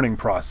in the learning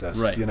process,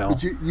 right?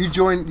 But you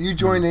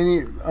join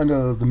any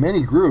under the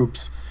many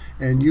groups,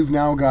 and you've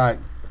now got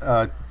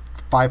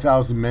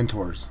 5,000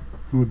 mentors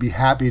who would be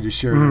happy to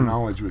share their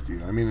knowledge with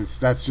you. I mean,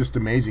 that's just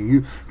amazing.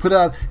 You put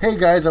out, hey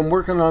guys, I'm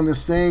working on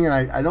this thing, and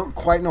I don't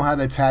quite know how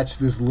to attach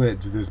this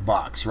lid to this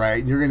box, right?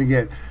 And you're going to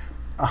get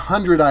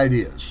 100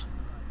 ideas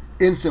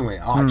instantly.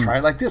 Oh, try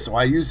it like this. Oh,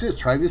 I use this.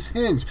 Try this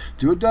hinge.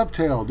 Do a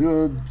dovetail.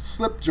 Do a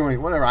slip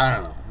joint. Whatever. I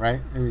don't know,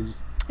 right?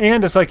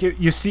 And it's like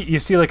you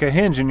see like a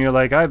hinge, and you're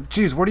like,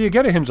 geez, where do you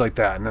get a hinge like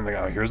that? And then they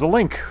go, here's a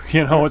link.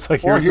 It's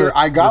like,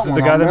 I got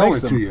one. I'll mail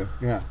it to you.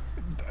 Yeah.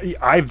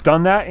 I've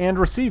done that and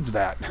received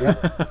that.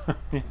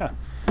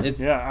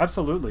 Yeah,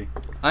 Absolutely.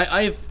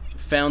 I've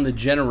found the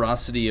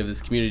generosity of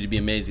this community to be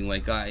amazing.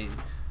 Like,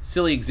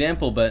 silly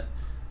example, but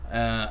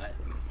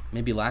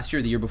maybe last year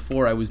or the year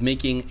before, I was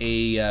making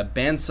a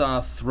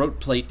bandsaw throat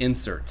plate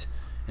insert,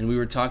 and we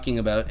were talking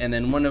about, and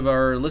then one of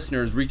our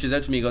listeners reaches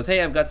out to me and goes,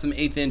 hey, I've got some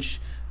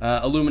 1/8-inch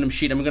aluminum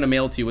sheet. I'm going to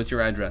mail it to you. What's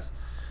your address?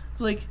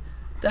 Like,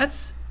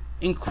 that's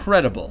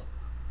incredible.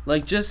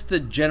 Like, just the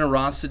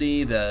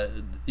generosity,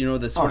 the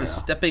sort of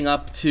stepping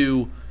up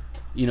to,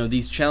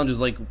 these challenges.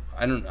 Like,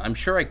 I'm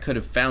sure I could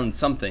have found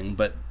something,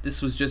 but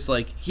this was just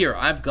like, here,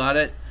 I've got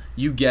it,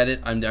 you get it.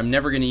 I'm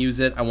never going to use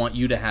it. I want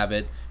you to have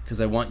it because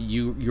I want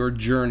your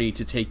journey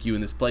to take you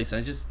in this place.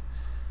 And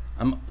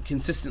I'm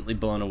consistently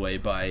blown away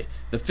by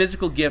the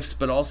physical gifts,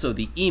 but also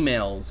the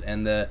emails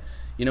and the,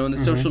 and the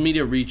social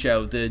media reach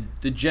out, the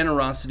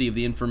generosity of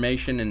the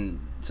information, and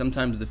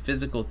sometimes the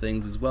physical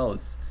things as well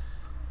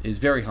is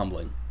very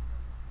humbling.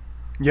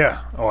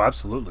 Yeah. Oh,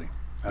 absolutely.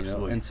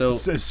 Absolutely. And so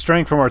it's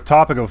straying from our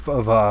topic of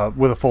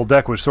with a full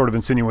deck, which sort of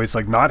insinuates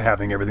like not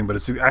having everything, but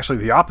it's actually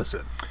the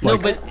opposite. No,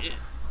 but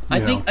I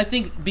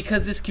think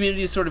because this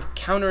community is sort of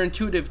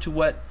counterintuitive to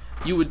what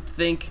you would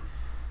think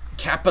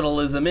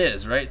capitalism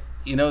is, right?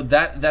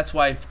 That's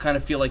why I kind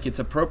of feel like it's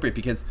appropriate,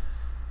 because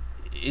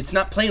it's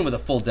not playing with a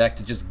full deck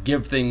to just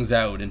give things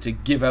out and to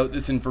give out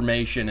this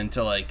information and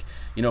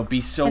to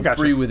be so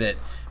free with it.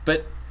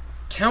 But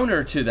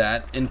counter to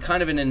that, in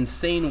kind of an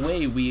insane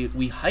way,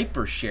 we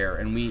hyper share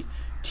and we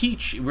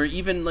teach. We're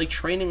even like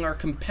training our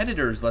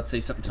competitors, let's say,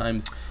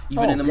 sometimes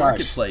even in the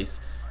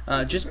marketplace,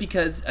 just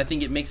because I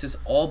think it makes us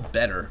all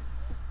better.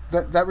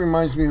 That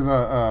reminds me of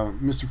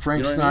Mr.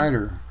 Frank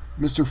Snyder.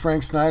 Mr.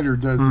 Frank Snyder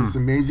does this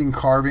amazing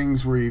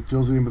carvings where he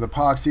fills it in with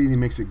epoxy and he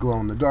makes it glow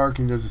in the dark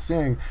and he does this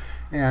thing.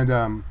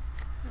 And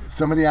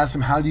somebody asked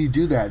him, how do you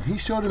do that? He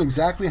showed him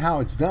exactly how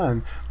it's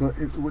done. But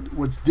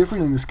what's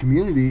different in this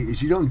community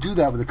is you don't do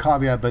that with a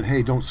caveat, but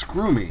hey, don't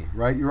screw me,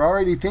 right? You're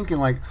already thinking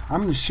like,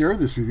 I'm going to share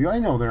this with you. I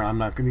know I'm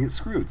not going to get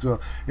screwed. So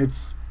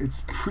it's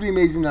pretty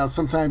amazing. Now,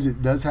 sometimes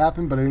it does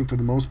happen, but I think for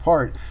the most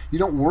part, you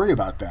don't worry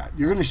about that.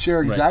 You're going to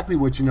share exactly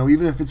what you know,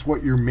 even if it's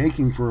what you're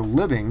making for a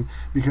living,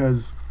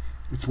 because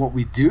it's what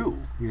we do.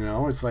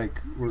 It's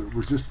like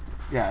we're just,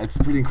 it's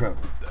pretty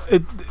incredible.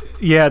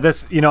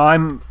 That's,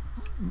 I'm,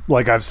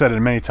 like I've said it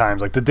many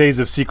times, like the days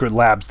of secret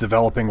labs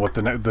developing what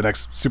the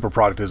next super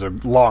product is are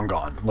long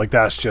gone. Like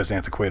that's just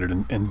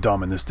antiquated and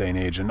dumb in this day and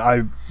age. And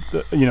I,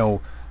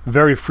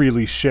 very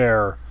freely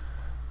share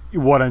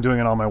what I'm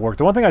doing in all my work.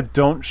 The one thing I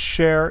don't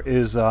share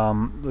is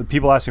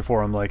people ask me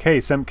for. I'm like,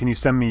 hey, can you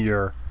send me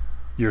your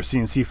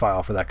CNC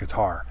file for that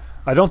guitar?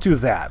 I don't do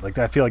that. Like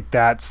I feel like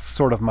that's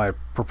sort of my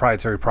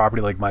proprietary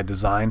property, like my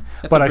design.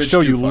 But I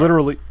show you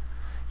literally.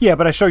 Yeah,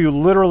 but I show you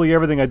literally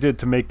everything I did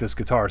to make this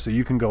guitar, so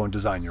you can go and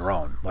design your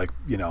own, like,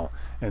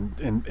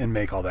 and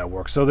make all that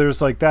work. So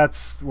there's like,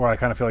 that's where I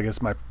kind of feel like it's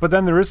my, but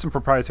then there is some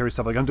proprietary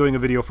stuff. Like I'm doing a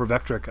video for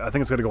Vectric. I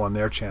think it's going to go on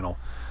their channel.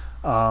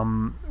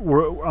 I'm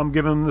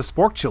giving the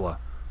Sporkchilla,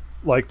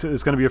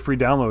 it's going to be a free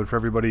download for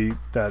everybody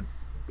that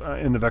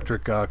in the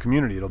Vectric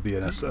community. It'll be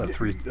in a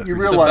three. You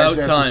realize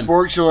that the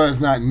Sporkchilla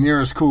is not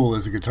near as cool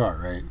as a guitar,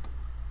 right?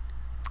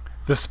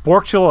 The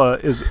Sporkchilla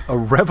is a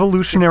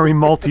revolutionary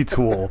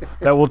multi-tool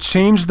that will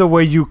change the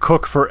way you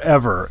cook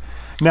forever.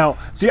 Now,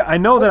 see, I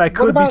know that I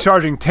could be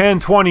charging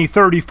 $10, $20,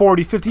 $30,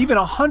 $40, $50, even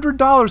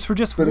 $100 for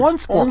just one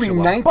Sporkchilla. Only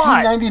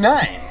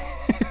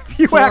 $19.99.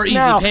 you 4 act easy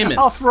now, payments.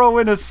 I'll throw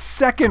in a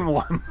second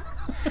one.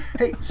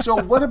 Hey, so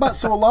what about,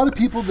 so a lot of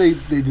people, they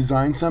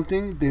design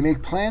something, they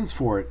make plans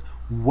for it.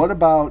 What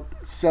about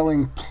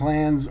selling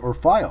plans or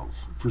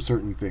files for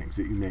certain things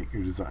that you make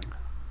or design?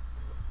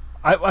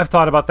 I've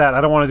thought about that.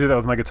 I don't want to do that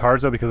with my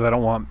guitars, though, because I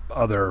don't want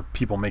other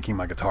people making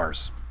my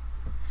guitars.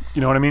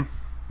 You know what I mean?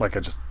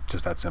 Like, just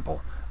that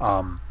simple.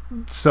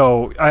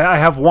 So I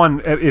have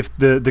one. If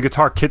the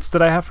guitar kits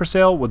that I have for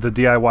sale, with the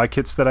DIY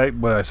kits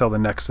where I sell the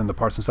necks and the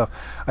parts and stuff,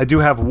 I do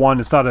have one.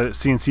 It's not a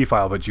CNC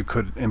file, but you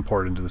could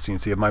import into the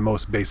CNC of my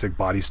most basic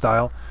body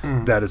style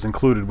that is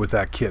included with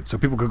that kit. So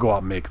people could go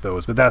out and make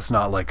those, but that's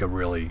not like a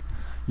really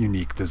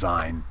unique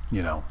design,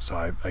 you know.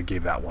 So I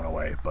gave that one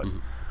away. But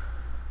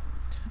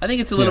I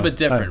think it's a little bit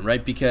different,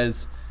 right?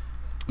 Because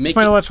it's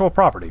my intellectual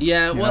property.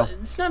 Yeah, well, know?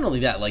 It's not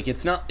only that. Like,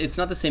 it's not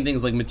the same thing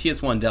as like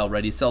Matthias Wandel,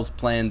 right? He sells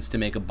plans to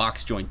make a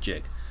box joint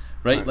jig,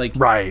 right? Like,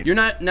 you're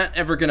not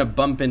ever gonna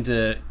bump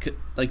into,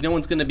 like, no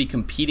one's gonna be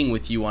competing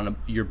with you on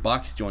your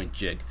box joint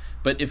jig.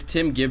 But if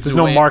Tim gives there's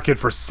away, no market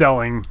for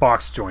selling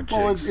box joint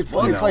jigs.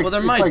 Well, it's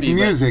like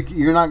music.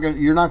 You're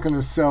not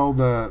gonna sell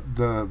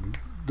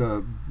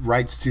the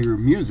rights to your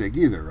music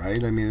either,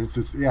 right? I mean, it's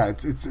just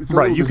it's a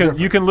right. You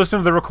can listen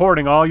to the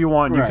recording all you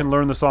want. You can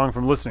learn the song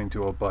from listening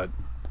to it, but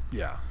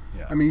yeah.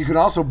 I mean, you can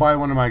also buy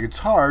one of my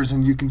guitars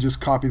and you can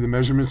just copy the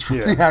measurements from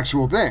the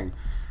actual thing.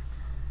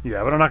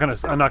 Yeah, but I'm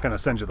not gonna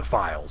send you the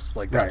files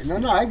like that.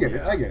 Right? No, I get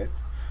it. I get it.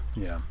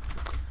 Yeah.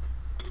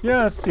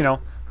 Yeah, it's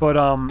but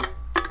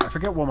I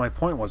forget what my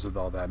point was with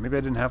all that. Maybe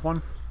I didn't have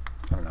one.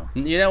 I don't know.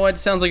 You know what? It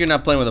sounds like you're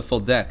not playing with a full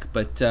deck,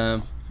 but.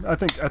 I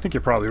think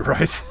you're probably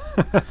right.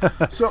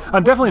 So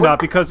I'm definitely not,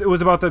 because it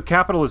was about the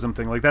capitalism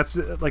thing. Like, that's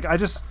like I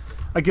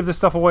give this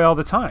stuff away all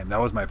the time. That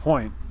was my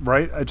point,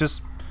 right?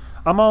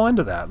 I'm all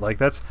into that. Like,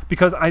 that's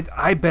because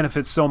I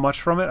benefit so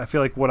much from it. I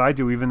feel like what I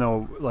do, even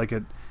though like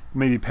it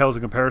maybe pales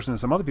in comparison to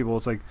some other people,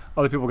 it's like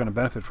other people are going to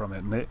benefit from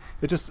it, and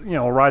it just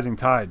a rising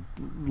tide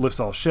lifts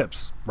all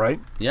ships, right?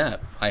 Yeah,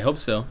 I hope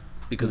so,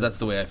 because that's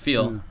the way I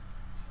feel.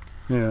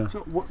 Yeah. So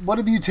what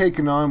have you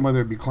taken on,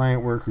 whether it be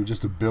client work or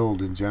just a build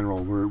in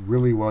general, where it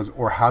really was,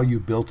 or how you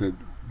built it,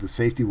 the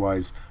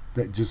safety-wise,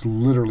 that just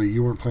literally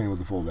you weren't playing with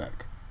the full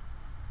deck?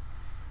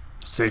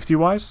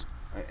 Safety-wise?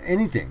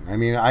 Anything. I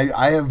mean,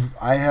 I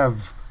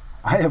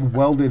have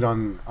welded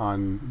on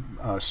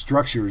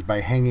structures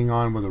by hanging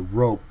on with a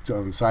rope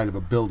on the side of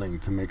a building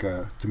to make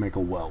a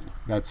weld.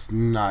 That's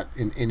not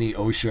in any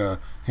OSHA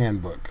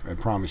handbook, I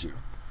promise you.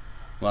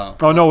 Wow.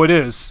 Oh no, it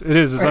is.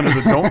 It's under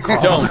the don't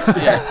call. Don't.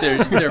 Yeah,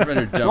 it's there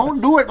under don't.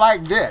 Don't do it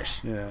like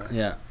this. Yeah.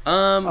 Yeah.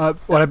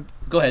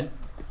 Go ahead.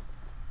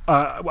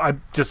 I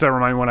just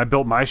remind me, when I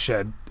built my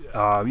shed,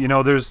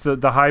 there's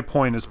the high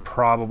point is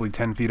probably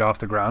 10 feet off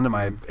the ground, and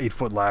my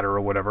 8-foot ladder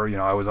or whatever.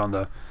 I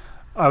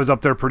was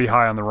up there pretty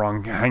high on the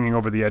rung, hanging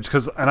over the edge,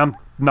 and I'm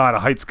not a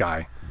heights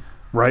guy,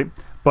 right?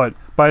 But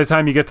by the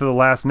time you get to the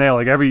last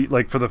nail,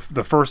 for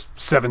the first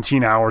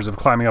 17 hours of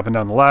climbing up and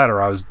down the ladder,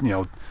 I was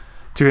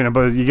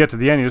but you get to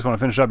the end, you just want to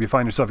finish up. You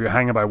find yourself, you're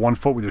hanging by 1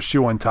 foot with your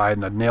shoe untied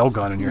and a nail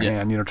gun in your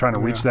hand, trying to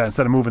reach that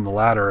instead of moving the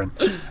ladder. And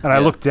I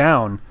looked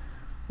down,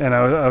 and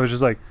I was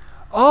just like,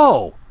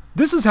 oh,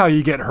 this is how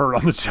you get hurt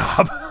on the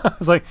job. I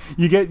was like,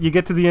 you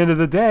get to the end of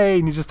the day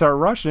and you just start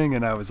rushing,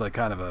 and I was like,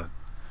 kind of a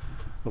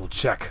little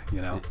check,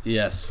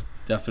 Yes,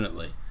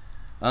 definitely.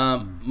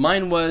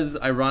 Mine was,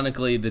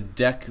 ironically, the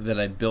deck that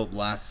I built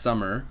last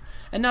summer,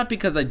 and not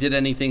because I did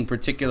anything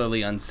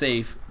particularly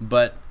unsafe,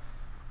 but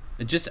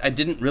I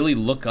didn't really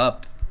look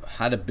up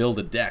how to build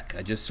a deck.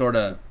 I just sort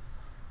of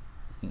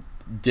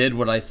did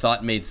what I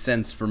thought made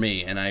sense for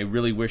me, and I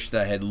really wish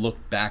that I had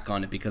looked back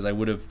on it, because I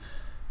would have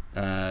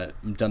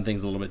done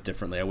things a little bit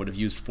differently. I would have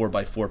used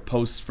 4x4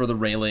 posts for the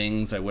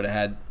railings. I would have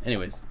had...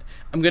 Anyways,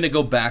 I'm going to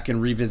go back and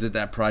revisit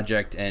that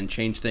project and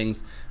change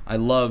things. I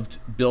loved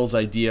Bill's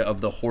idea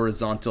of the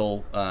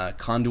horizontal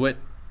conduit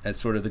as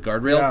sort of the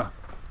guardrails. Yeah.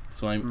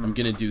 So I'm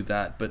going to do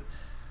that, but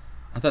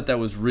I thought that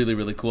was really,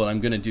 really cool, and I'm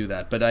going to do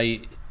that. But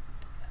I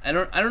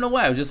don't know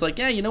why. I was just like,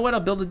 yeah, you know what? I'll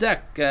build a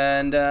deck,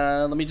 and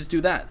let me just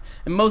do that.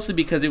 And mostly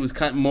because it was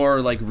kind of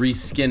more like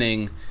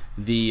reskinning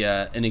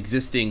an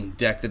existing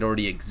deck that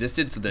already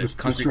existed. So the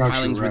concrete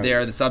pilings were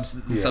there. The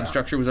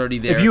substructure was already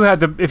there. If you had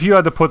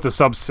to put the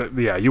subs,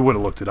 you would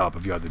have looked it up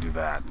if you had to do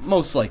that.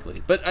 Most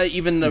likely. But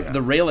even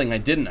the railing, I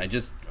didn't. I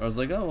was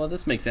like, oh well,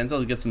 this makes sense.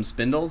 I'll get some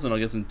spindles and I'll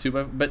get some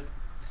 2x4. But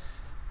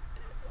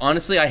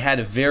honestly, I had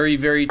a very,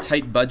 very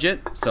tight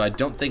budget, so I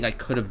don't think I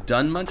could have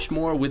done much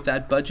more with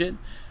that budget.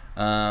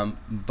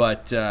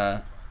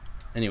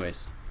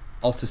 Anyways,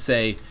 all to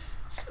say,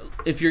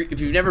 if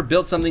you've never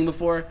built something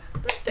before,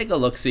 take a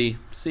look, see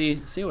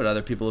what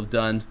other people have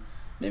done.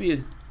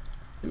 Maybe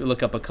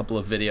look up a couple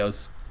of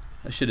videos.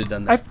 I should have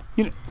done that.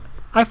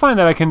 I find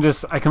that I can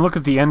look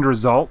at the end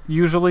result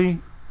usually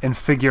and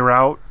figure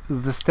out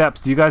the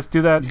steps. Do you guys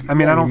do that? I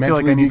mean, I don't feel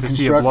like I need to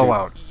see a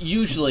blowout.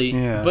 Usually,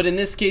 but in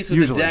this case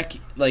with the deck,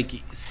 like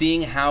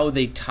seeing how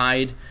they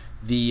tied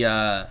the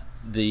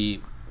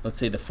let's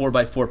say the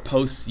 4x4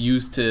 posts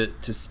used to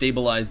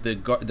stabilize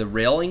the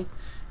railing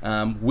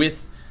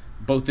with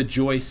both the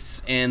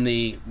joists and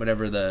the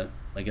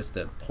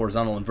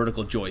horizontal and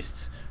vertical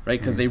joists, right?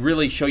 Because they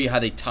really show you how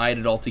they tied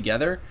it all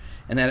together.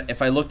 And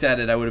if I looked at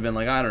it, I would have been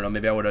like, I don't know,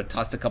 maybe I would have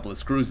tossed a couple of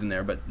screws in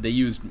there, but they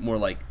used more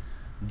like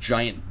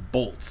giant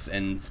bolts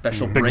and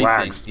special bracing.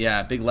 Lags.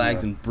 Yeah, big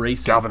lags and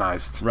bracing.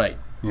 Galvanized. Right.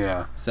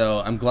 Yeah.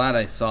 So I'm glad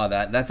I saw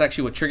that. That's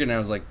actually what triggered it. I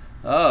was like,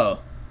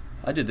 oh,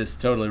 I did this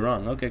totally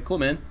wrong. Okay, cool,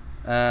 man.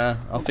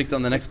 I'll fix it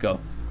on the next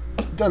go.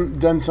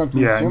 Done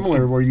something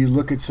similar where you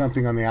look at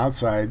something on the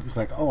outside, it's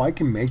like, oh, I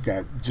can make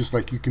that. Just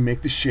like you can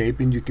make the shape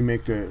and you can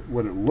make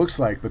what it looks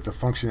like, but the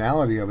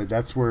functionality of it,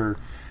 that's where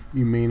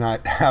you may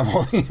not have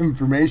all the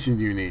information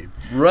you need.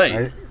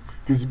 Right.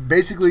 Because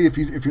basically, if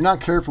you're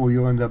not careful,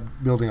 you'll end up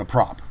building a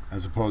prop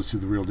as opposed to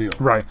the real deal.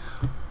 Right.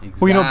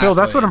 Exactly. Well, Bill,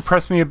 that's what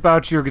impressed me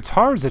about your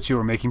guitars that you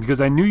were making, because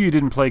I knew you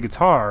didn't play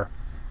guitar,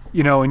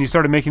 and you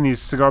started making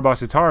these cigar box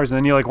guitars, and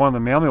then you wanted to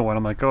mail me one.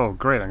 I'm like, oh,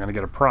 great, I'm going to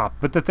get a prop.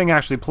 But the thing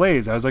actually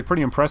plays. I was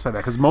pretty impressed by that,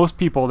 because most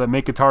people that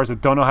make guitars that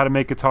don't know how to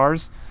make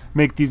guitars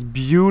make these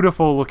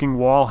beautiful looking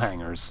wall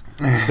hangers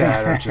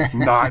that are just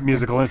not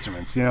musical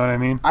instruments. You know what I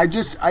mean? I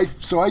just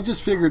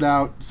figured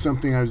out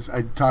something.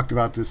 I talked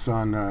about this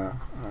on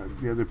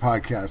the other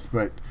podcast,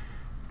 but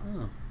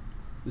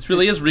this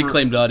really is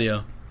reclaimed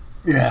audio.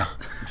 Yeah,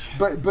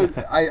 but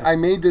I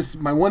made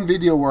my one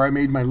video where I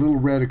made my little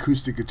red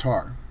acoustic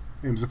guitar.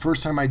 It was the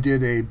first time I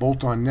did a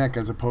bolt-on neck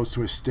as opposed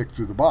to a stick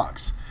through the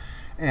box,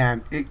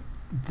 and it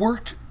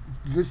worked.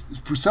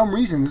 For some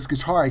reason, this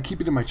guitar, I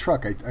keep it in my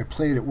truck. I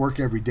play it at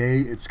work every day.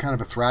 It's kind of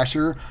a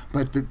thrasher,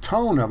 but the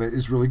tone of it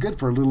is really good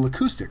for a little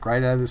acoustic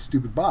right out of this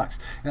stupid box.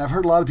 And I've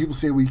heard a lot of people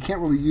say, well, you can't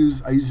really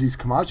use. I use these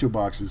Camacho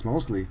boxes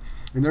mostly,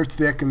 and they're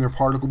thick and they're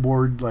particle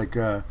board like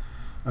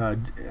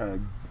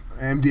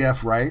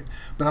MDF, right?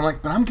 But I'm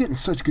like, I'm getting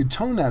such good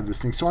tone out of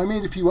this thing. So I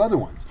made a few other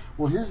ones.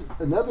 Well, here's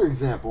another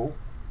example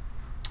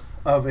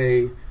of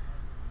a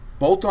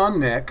bolt-on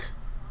neck.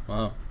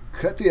 Wow.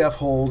 Cut the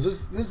F-holes.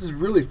 This is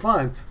really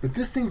fun, but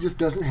this thing just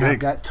doesn't have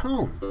that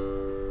tone.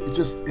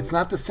 It's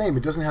not the same.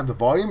 It doesn't have the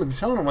volume and the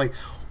tone. I'm like,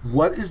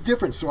 what is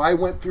different? So I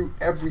went through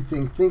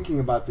everything thinking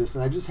about this,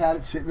 and I just had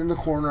it sitting in the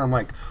corner. I'm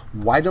like,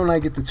 why don't I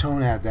get the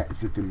tone out of that?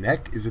 Is it the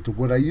neck? Is it the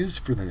wood I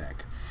used for the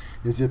neck?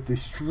 Is it the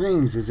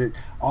strings? Is it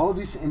all of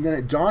these? And then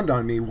it dawned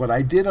on me, what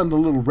I did on the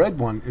little red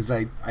one is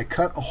I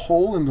cut a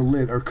hole in the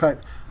lid, or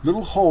cut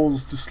little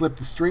holes to slip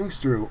the strings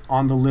through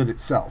on the lid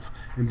itself,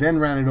 and then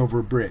ran it over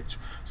a bridge.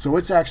 So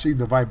it's actually,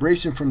 the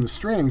vibration from the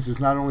strings is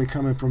not only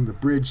coming from the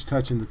bridge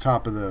touching the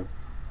top of the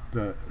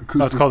acoustic.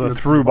 That's called a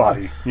through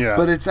body. Yeah.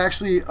 But it's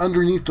actually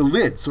underneath the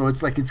lid, so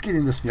it's like it's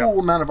getting this full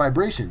amount of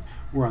vibration.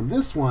 Where on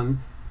this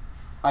one,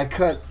 I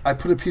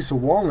put a piece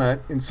of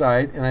walnut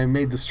inside, and I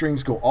made the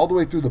strings go all the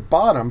way through the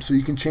bottom, so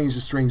you can change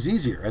the strings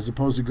easier, as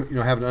opposed to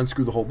having to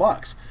unscrew the whole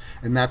box.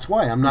 And that's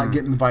why I'm not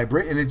getting the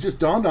vibration. And it just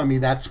dawned on me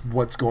that's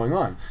what's going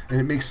on, and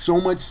it makes so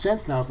much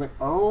sense now. It's like,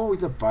 oh,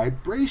 the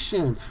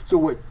vibration. So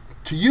what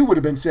to you would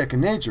have been second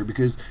nature,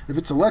 because if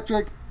it's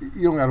electric,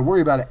 you don't got to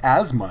worry about it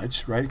as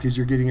much, right? Because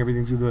you're getting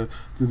everything through the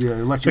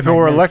electric. If it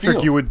were electric,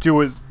 field. You would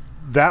do it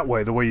that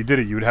way, the way you did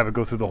it. You would have it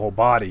go through the whole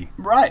body,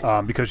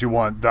 right? Because you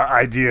want the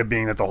idea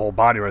being that the whole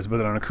body resonates.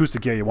 But on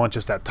acoustic, you want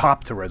just that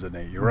top to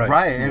resonate. You're right,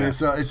 right? And it's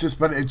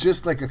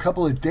just like a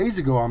couple of days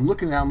ago, I'm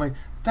looking at it, I'm like,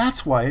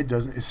 that's why it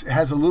doesn't. It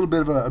has a little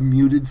bit of a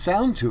muted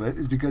sound to it,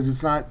 is because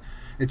it's not.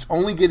 It's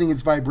only getting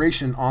its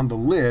vibration on the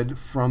lid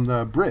from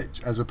the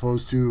bridge, as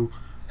opposed to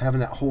having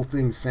that whole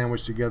thing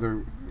sandwiched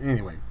together.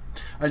 Anyway,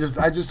 I just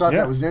thought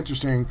that was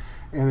interesting,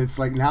 and it's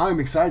like, now I'm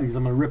excited because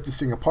I'm going to rip this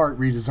thing apart,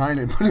 redesign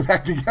it, and put it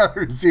back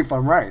together and see if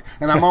I'm right.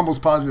 And I'm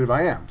almost positive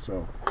I am.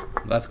 So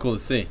that's cool to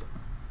see.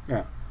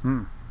 Yeah.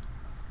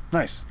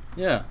 Nice.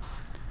 Yeah.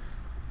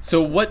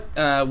 So what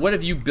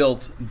have you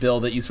built,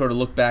 Bill, that you sort of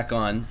look back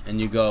on and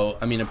you go,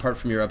 I mean, apart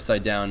from your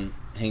upside down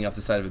hanging off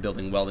the side of a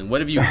building welding, what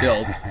have you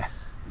built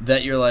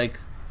that you're like,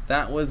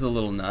 that was a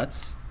little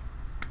nuts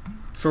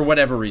for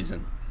whatever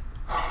reason?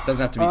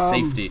 Doesn't have to be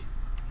safety.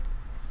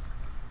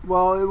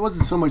 Well, it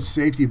wasn't so much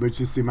safety, but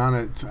just the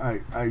amount of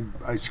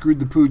I screwed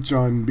the pooch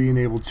on being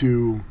able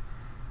to.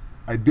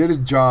 I bid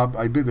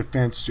a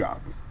fence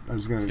job. I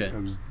was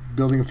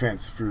building a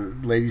fence for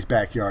a lady's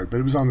backyard, but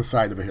it was on the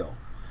side of a hill,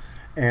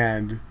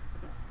 and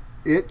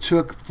it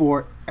took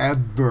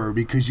forever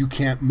because you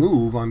can't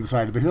move on the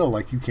side of a hill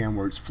like you can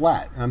where it's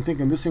flat. And I'm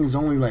thinking, this thing is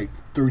only like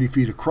 30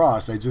 feet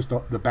across.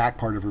 The back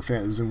part of her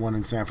fence. It was in one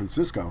in San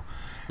Francisco.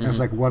 And it's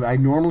like, what I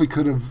normally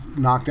could have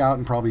knocked out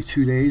in probably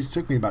 2 days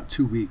took me about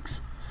 2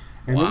 weeks.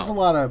 And There's a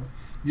lot of,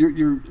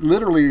 you're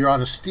literally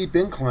on a steep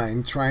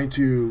incline trying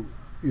to,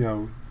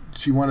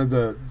 she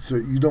wanted so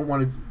you don't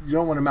want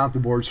to mount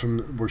the boards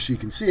from where she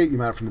can see it. You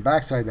mount it from the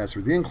backside. That's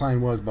where the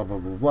incline was, blah, blah,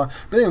 blah, blah.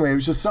 But anyway, it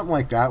was just something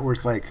like that where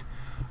it's like,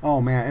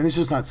 oh man, and it's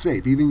just not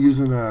safe. Even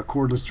using a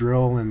cordless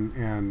drill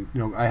and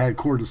I had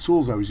cordless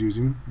tools I was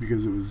using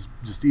because it was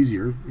just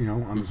easier,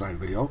 on the side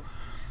of the hill.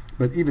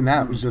 But even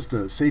that was just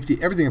the safety.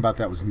 Everything about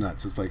that was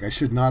nuts. It's like I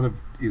should not have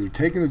either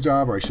taken the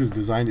job or I should have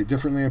designed it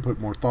differently. I put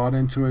more thought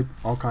into it.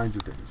 All kinds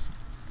of things.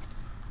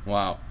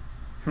 Wow.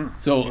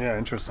 So yeah,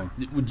 interesting.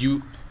 Would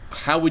you?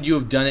 how would you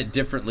have done it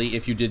differently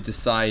if you did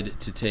decide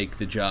to take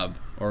the job,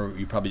 or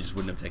you probably just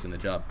wouldn't have taken the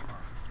job?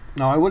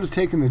 No, I would have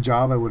taken the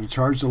job. I would have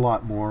charged a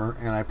lot more,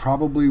 and I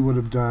probably would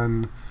have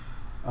done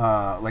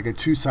like a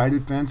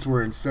two-sided fence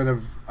where instead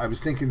of, I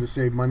was thinking to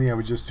save money, I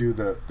would just do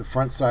the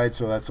front side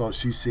so that's all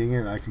she's seeing it,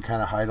 and I can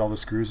kind of hide all the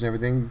screws and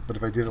everything. But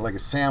if I did it like a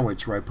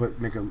sandwich where I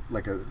make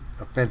a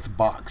fence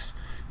box,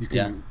 you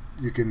can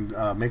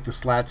make the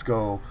slats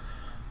go,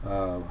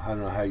 I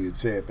don't know how you'd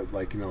say it, but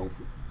like,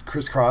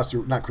 crisscross,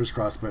 or not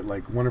crisscross, but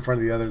like one in front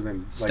of the other,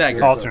 then like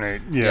this,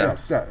 alternate,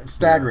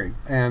 staggering,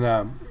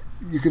 and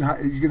you can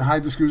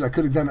hide the screws. I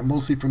could have done it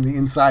mostly from the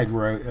inside,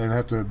 where I'd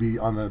have to be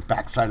on the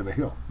back side of a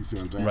hill. You see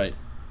what I'm saying? Right.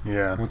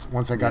 Yeah.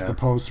 Once I got the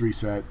post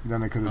reset,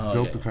 then I could have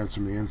built the fence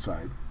from the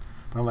inside.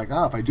 But I'm like,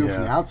 if I do it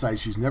from the outside,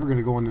 she's never going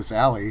to go in this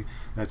alley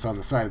that's on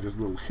the side of this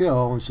little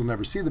hill, and she'll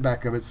never see the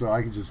back of it. So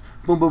I can just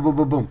boom, boom, boom,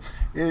 boom, boom.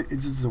 It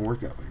just doesn't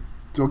work that way.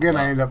 So again,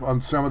 I end up on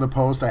some of the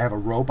posts, I have a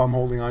rope I'm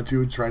holding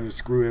onto, trying to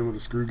screw in with a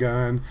screw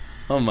gun.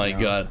 Oh my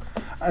God.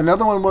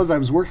 Another one was I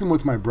was working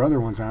with my brother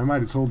one time. I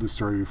might have told this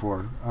story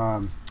before.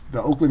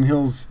 The Oakland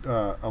Hills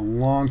a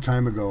long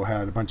time ago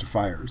had a bunch of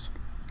fires,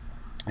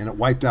 and it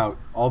wiped out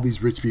all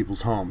these rich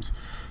people's homes.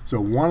 So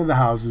one of the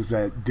houses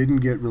that didn't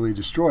get really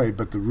destroyed,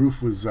 but the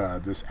roof was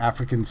this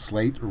African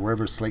slate, or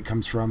wherever slate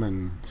comes from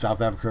in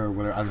South Africa or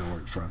whatever. I don't know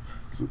where it's from.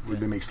 So where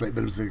they make slate,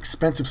 but it was an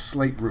expensive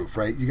slate roof,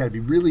 right? You got to be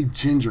really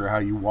ginger how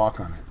you walk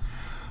on it.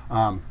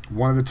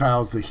 One of the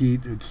tiles, the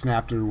heat had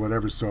snapped or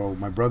whatever, so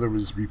my brother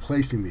was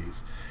replacing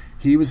these.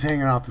 He was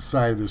hanging out the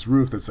side of this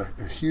roof that's a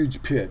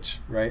huge pitch,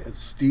 right? It's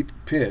a steep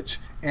pitch,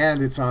 and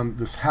it's on,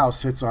 this house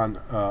sits on,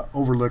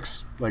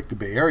 overlooks like the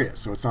Bay Area,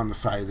 so it's on the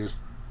side of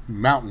this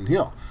mountain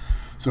hill.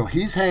 So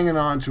he's hanging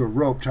on to a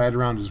rope tied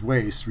around his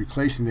waist,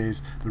 replacing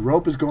these. The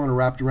rope is going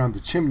wrapped around the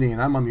chimney,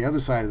 and I'm on the other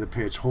side of the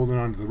pitch holding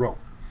on to the rope,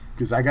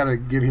 because I got to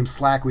give him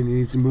slack when he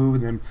needs to move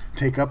and then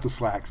take up the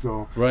slack.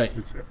 So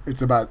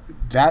it's about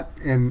that,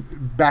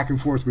 and back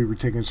and forth we were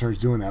taking turns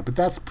doing that. But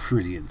that's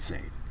pretty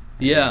insane.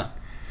 Yeah.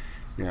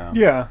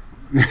 Yeah.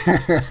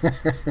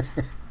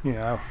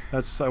 Yeah.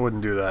 I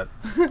wouldn't do that.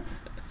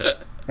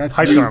 That's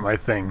heights aren't my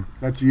thing.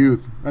 That's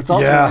youth. That's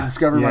also when I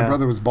discovered my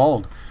brother was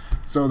bald.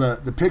 So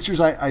the pictures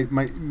I'm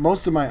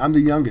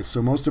the youngest,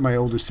 so most of my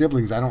older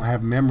siblings, I don't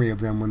have memory of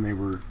them when they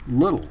were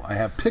little. I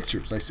have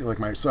pictures. I see, like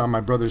saw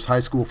my brother's high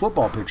school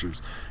football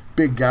pictures.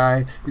 Big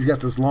guy. He's got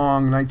this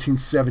long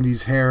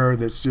 1970s hair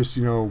that's just,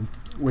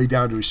 way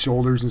down to his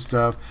shoulders and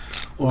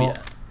stuff. Well,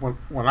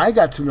 when I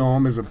got to know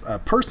him as a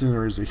person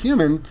or as a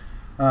human,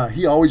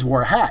 he always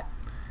wore a hat.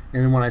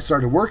 And when I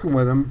started working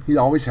with him, he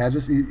always had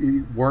this,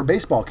 he wore a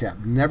baseball cap.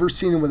 Never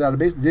seen him without a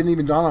baseball. Didn't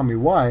even dawn on me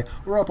why.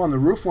 We're up on the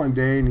roof one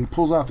day, and he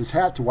pulls off his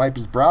hat to wipe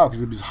his brow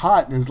because it was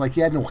hot, and it's like he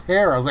had no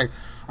hair. I was like,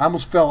 I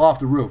almost fell off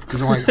the roof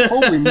because I'm like,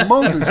 holy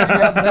Moses, you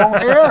have no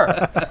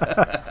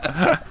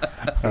hair.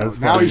 So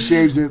now he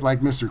shaves it like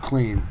Mr.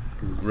 Clean.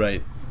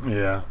 Right.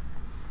 Yeah.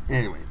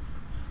 Anyway.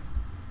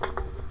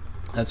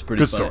 That's pretty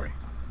good funny. Story.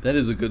 That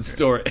is a good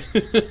story.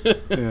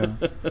 Yeah.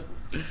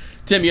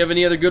 Tim, you have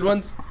any other good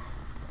ones?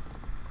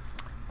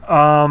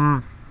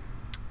 I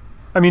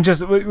mean,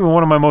 just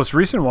one of my most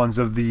recent ones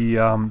of the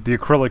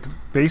acrylic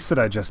base that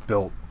I just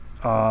built.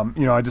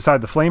 I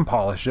decided to flame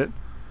polish it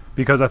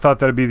because I thought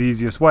that'd be the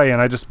easiest way, and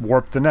I just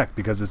warped the neck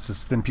because it's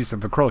this thin piece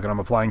of acrylic, and I'm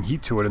applying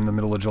heat to it in the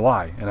middle of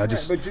July, and I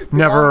just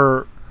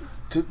never.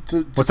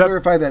 To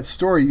clarify that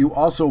story, you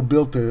also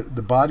built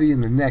the body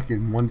and the neck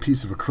in one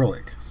piece of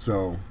acrylic,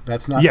 so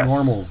that's not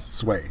normal,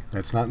 Sway.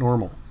 That's not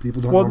normal.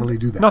 People don't normally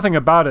do that. Nothing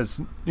about it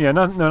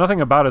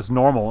is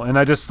normal, and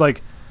I just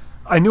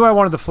I knew I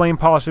wanted to flame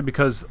polish it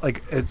because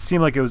it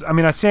seemed like it was. I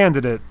mean, I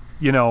sanded it,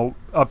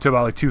 up to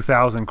about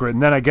 2,000 grit,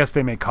 and then I guess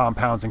they make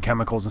compounds and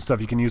chemicals and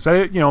stuff you can use.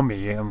 But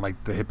me, I'm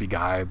like the hippie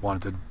guy. I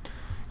wanted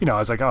to, I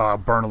was like, I'll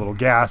burn a little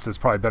gas. It's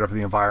probably better for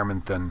the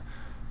environment than,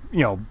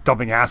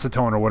 dumping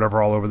acetone or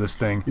whatever all over this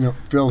thing.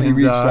 Phil, he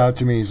reached out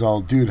to me. He's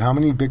all, dude, how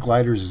many big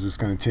lighters is this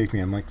going to take me?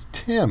 I'm like,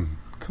 Tim,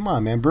 come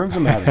on, man, burn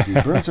some attic,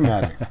 dude. Burn some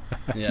attic.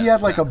 Yeah. He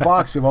had a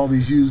box of all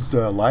these used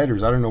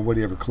lighters. I don't know what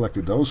he ever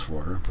collected those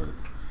for, but.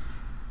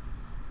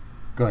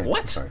 Go ahead.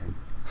 What? Sorry.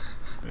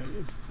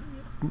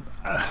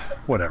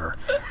 Whatever.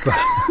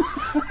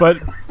 But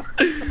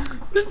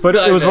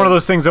it was one of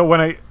those things that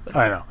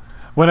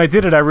when I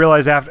did it, I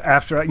realized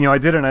after I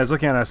did it and I was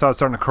looking at it, I saw it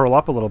starting to curl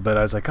up a little bit.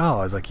 I was like,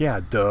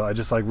 yeah, duh. I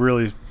just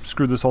really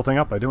screwed this whole thing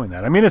up by doing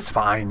that. I mean, it's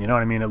fine. You know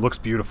what I mean? It looks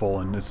beautiful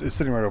and it's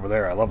sitting right over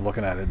there. I love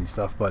looking at it and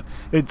stuff, but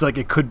it's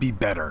it could be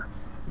better.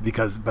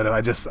 But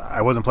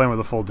I wasn't playing with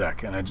a full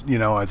deck, and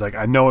I was like,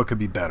 I know it could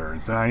be better,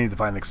 and so I need to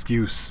find an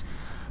excuse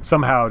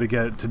somehow to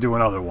do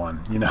another one,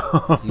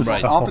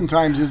 Right. So.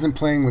 Oftentimes, isn't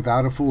playing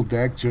without a full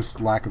deck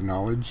just lack of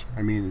knowledge?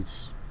 I mean,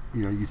 it's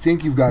you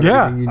think you've got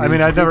everything you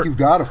need. You think you've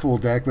got a full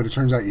deck, but it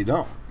turns out you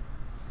don't.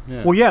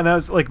 Yeah. Well, yeah, and that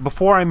was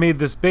before I made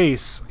this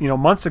bass.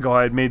 Months ago,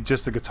 I had made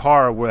just a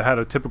guitar where it had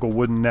a typical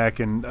wooden neck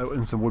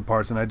and some wood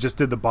parts, and I just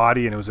did the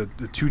body, and it was a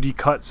 2D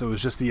cut, so it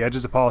was just the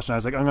edges of polish. And I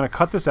was like, I'm going to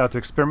cut this out to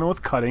experiment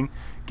with cutting,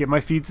 get my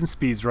feeds and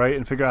speeds right,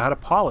 and figure out how to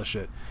polish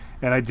it.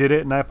 And I did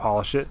it, and I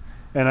polished it.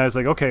 And I was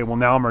like, okay, well,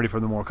 now I'm ready for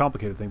the more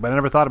complicated thing. But I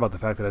never thought about the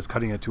fact that I was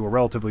cutting it to a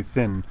relatively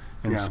thin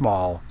and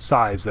small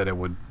size that it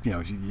would,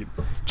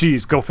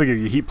 geez, go figure,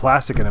 you heat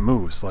plastic and it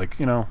moves. Like,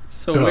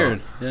 So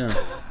weird. Yeah.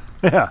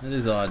 Yeah. That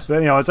is odd.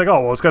 But, it's like,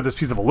 oh, well, it's got this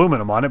piece of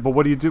aluminum on it, but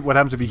what do you do? What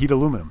happens if you heat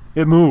aluminum?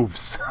 It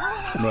moves.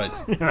 Right.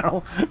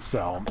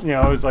 So,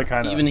 it was like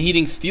kind of... Even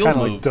heating steel moves.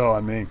 Like duh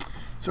on me.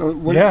 So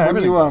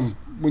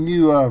when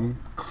you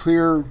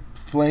clear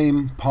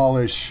flame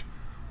polish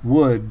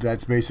wood,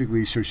 that's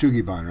basically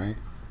Shoshugiban, right?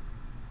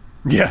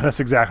 Yeah, that's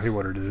exactly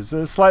what it is.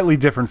 A slightly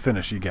different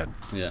finish you get.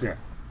 Yeah.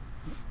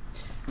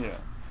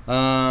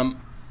 Yeah.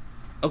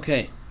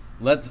 Okay.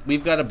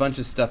 We've got a bunch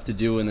of stuff to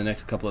do in the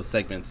next couple of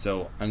segments,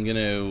 so I'm going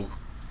to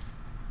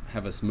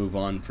have us move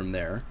on from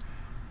there.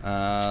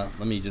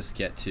 Let me just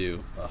get to...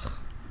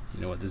 you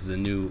know what? This is a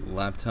new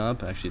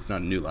laptop. Actually, it's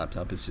not a new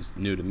laptop. It's just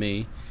new to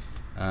me.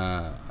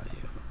 I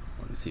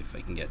want to see if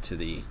I can get to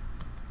the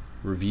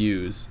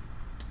reviews.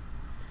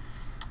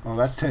 Oh,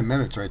 that's 10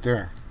 minutes right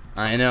there.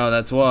 I know,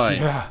 that's why.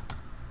 Yeah.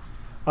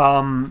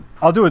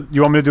 I'll do it.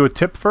 You want me to do a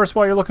tip first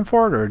while you're looking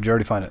for it, or did you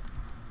already find it?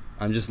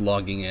 I'm just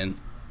logging in.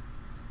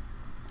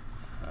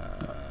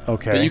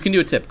 Okay. But you can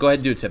do a tip. Go ahead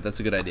and do a tip. That's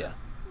a good idea.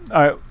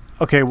 All right.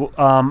 Okay. Well,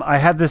 I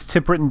had this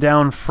tip written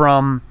down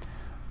from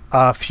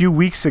a few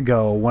weeks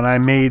ago when I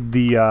made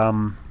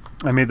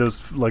I made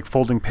those like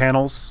folding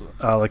panels,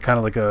 like kind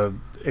of like a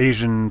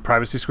Asian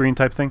privacy screen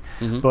type thing.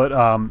 Mm-hmm.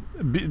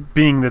 But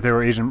being that they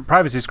were Asian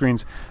privacy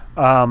screens,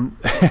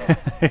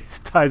 it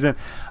ties in.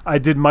 I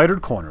did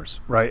mitered corners,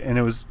 right? And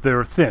they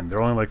were thin.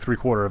 They're only like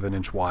 3/4 of an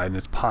inch wide, and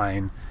it's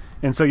pine.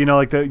 And so you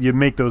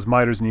make those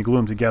miters and you glue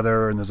them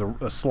together, and there's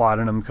a slot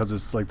in them because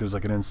it's like there's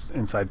like an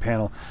inside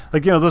panel.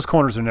 Like those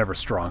corners are never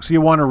strong, so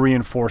you want to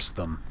reinforce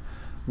them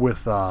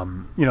with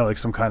like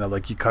some kind of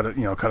like you cut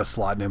a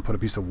slot in and put a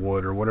piece of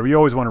wood or whatever. You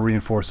always want to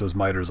reinforce those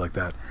miters like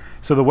that.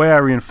 So the way I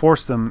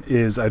reinforced them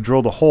is I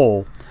drilled a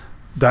hole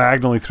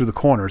diagonally through the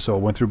corner, so it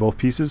went through both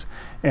pieces,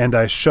 and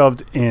I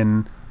shoved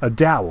in a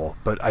dowel.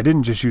 But I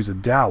didn't just use a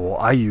dowel.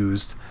 I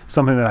used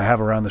something that I have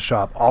around the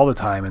shop all the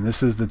time, and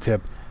this is the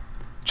tip: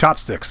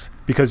 chopsticks.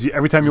 Because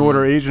every time you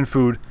order Asian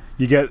food,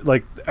 you get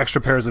like extra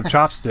pairs of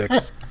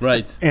chopsticks.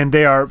 Right. And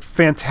they are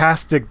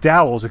fantastic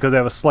dowels because they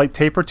have a slight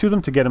taper to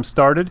them to get them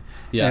started.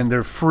 Yeah. And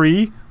they're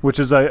free, which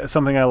is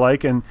something I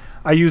like. And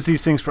I use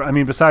these things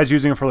besides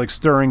using them for like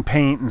stirring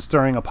paint and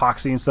stirring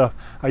epoxy and stuff,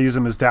 I use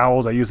them as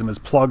dowels. I use them as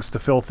plugs to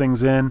fill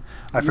things in.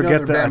 I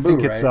forget that. Bamboo, I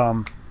think it's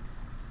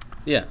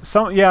Yeah.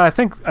 I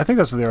think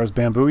that's what they are, is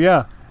bamboo.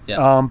 Yeah.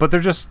 Yeah. But they're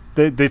just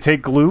they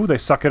take glue, they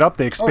suck it up,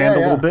 they expand a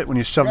little bit when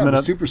you shove them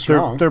in. Super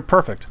strong. They're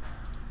perfect.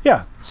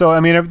 Yeah. So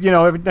I mean,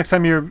 every next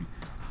time you're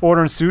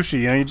ordering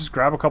sushi, you just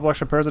grab a couple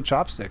extra pairs of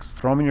chopsticks,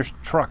 throw them in your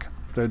truck.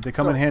 They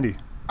come in handy.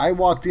 I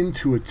walked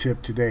into a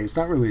tip today. It's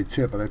not really a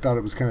tip, but I thought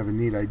it was kind of a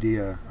neat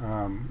idea.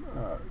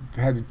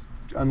 Had to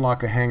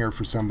unlock a hanger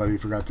for somebody,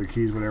 forgot their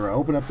keys, whatever. I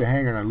open up the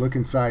hanger and I look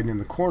inside, and in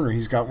the corner,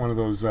 he's got one of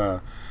those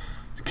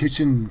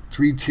kitchen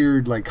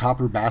 3-tiered like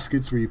copper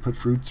baskets where you put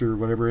fruits or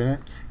whatever in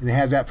it, and they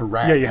had that for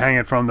rags. Yeah, you hang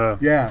it from the...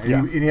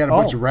 And he had a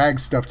bunch of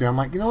rags stuffed in. I'm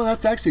like,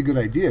 that's actually a good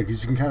idea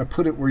because you can kind of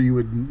put it where you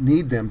would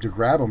need them to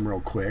grab them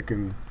real quick.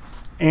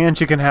 And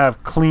you can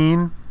have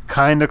clean,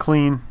 kind of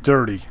clean,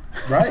 dirty.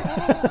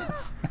 Right.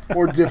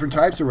 Or different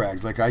types of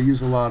rags. Like I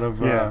use a lot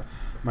of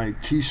my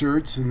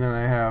T-shirts, and then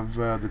I have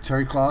the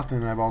terry cloth,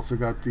 and I've also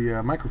got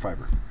the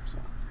microfiber. So.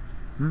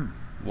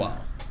 Wow.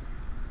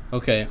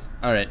 Okay.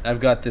 All right.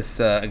 I've got this.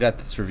 I got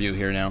this review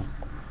here now.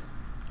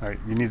 All right.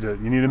 You need a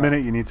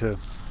minute. You need to.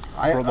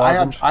 I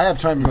have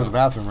time to go to the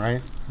bathroom,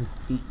 right?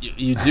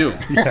 You do.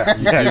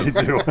 You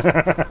do.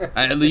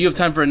 You have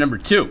time for a number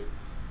 2.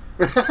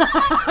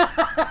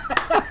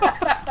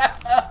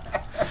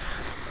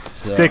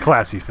 Stay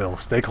classy, Phil.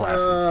 Stay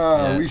classy.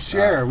 Yes, we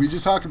share. We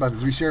just talked about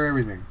this. We share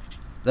everything.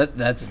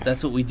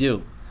 That's what we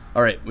do.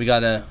 All right. We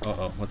got a.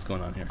 What's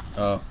going on here?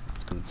 Oh,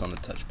 it's because it's on the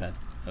touchpad.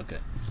 Okay.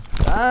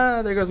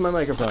 There goes my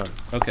microphone.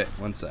 Okay,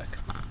 one sec.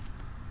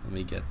 Let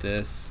me get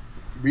this.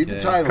 Read the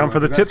title. Come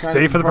for the tips,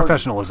 stay for the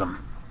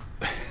professionalism.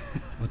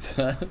 What's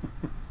that?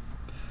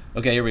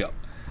 Okay, here we go.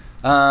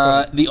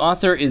 The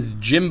author is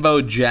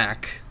Jimbo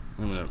Jack.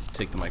 I'm going to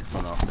take the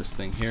microphone off this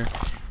thing here.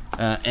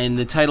 And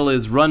the title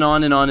is Run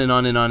On and On and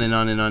On and On and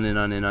On and On and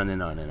On and On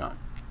and On and On.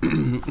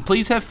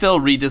 Please have Phil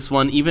read this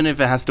one, even if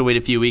it has to wait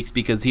a few weeks,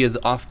 because he is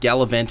off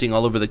gallivanting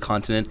all over the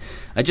continent.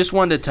 I just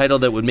wanted a title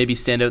that would maybe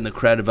stand out in the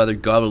crowd of other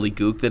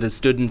gobbledygook that has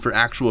stood in for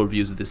actual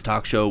reviews of this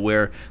talk show,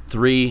 where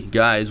 3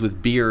 guys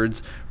with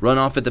beards run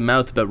off at the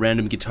mouth about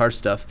random guitar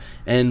stuff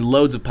and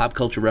loads of pop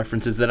culture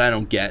references that I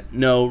don't get.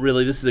 No,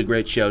 really, this is a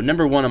great show.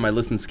 Number 1 on my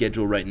listen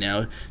schedule right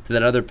now to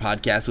that other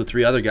podcast with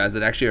 3 other guys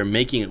that actually are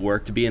making it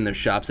work to be in their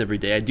shops every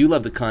day. I do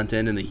love the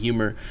content and the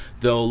humor,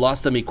 though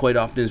Lost on Me quite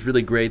often is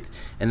really great,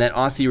 and that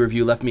Aussie Fancy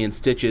review left me in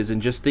stitches,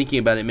 and just thinking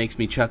about it makes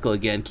me chuckle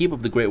again. Keep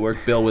up the great work,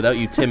 Bill. Without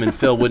you, Tim and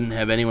Phil wouldn't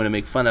have anyone to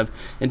make fun of.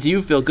 And to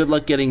you, Phil, good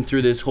luck getting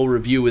through this whole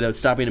review without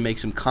stopping to make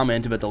some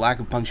comment about the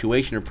lack of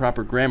punctuation or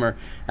proper grammar.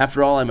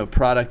 After all, I'm a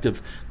product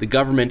of the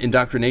government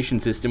indoctrination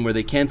system where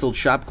they canceled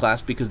shop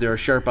class because there are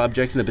sharp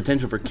objects and the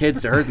potential for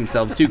kids to hurt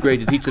themselves too great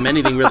to teach them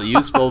anything really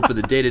useful for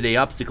the day-to-day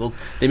obstacles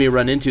they may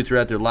run into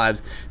throughout their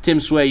lives. Tim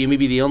Sway, you may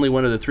be the only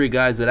one of the three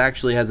guys that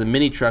actually has a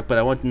mini truck, but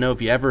I want to know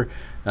if you ever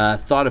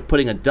thought of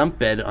putting a dump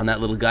bed on that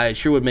little guy. It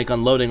sure would make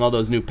unloading all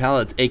those new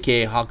pallets,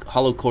 aka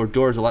hollow core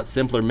doors, a lot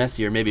simpler,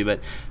 messier maybe, but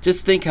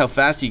just think how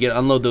fast you get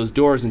unload those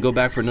doors and go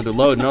back for another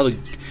load, and all the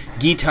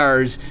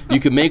guitars you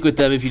could make with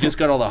them if you just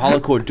got all the hollow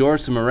core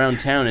doors from around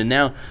town. And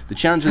now the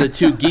challenge of the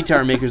two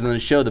guitar makers on the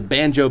show, the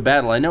banjo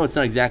battle. I know it's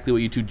not exactly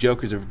what you two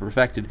jokers have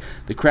perfected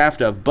the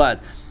craft of,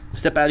 but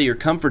step out of your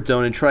comfort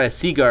zone and try a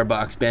cigar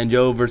box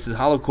banjo versus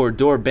hollow core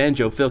door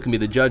banjo. Phil can be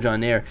the judge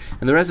on air,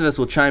 and the rest of us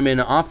will chime in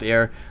off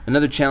air.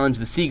 Another challenge,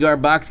 the cigar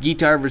box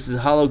guitar versus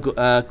hollow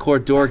core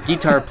door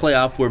guitar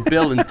playoff, where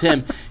Bill and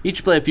Tim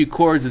each play a few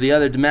chords of the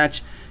other to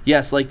match.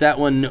 Yes, like that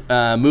one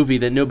movie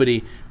that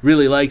nobody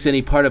really likes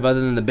any part of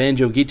other than the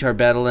banjo guitar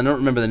battle. I don't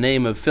remember the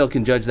name of. Phil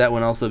can judge that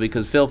one also,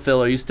 because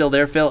Phil, are you still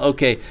there, Phil?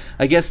 Okay,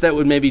 I guess that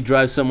would maybe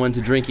drive someone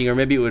to drinking, or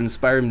maybe it would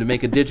inspire him to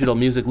make a digital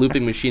music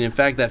looping machine. In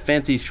fact, that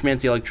fancy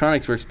schmancy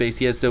electronics workspace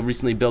he has so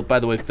recently built, by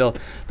the way, Phil,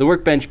 the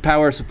Workbench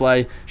power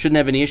supply shouldn't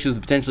have any issues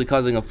with potentially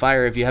causing a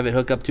fire if you have it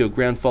hook up to a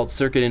ground fault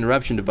circuit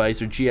interruption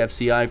device, or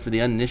GFCI for the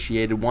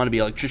uninitiated wannabe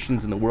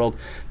electricians in the world.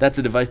 That's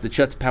a device that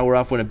shuts power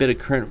off when a bit of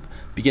current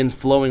begins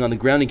flowing on the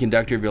grounding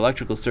conductor of your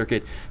electrical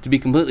circuit. To be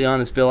completely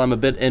honest, Phil, I'm a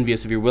bit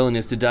envious of your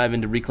willingness to dive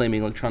into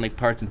reclaiming electronic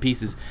parts and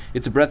pieces.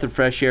 It's a breath of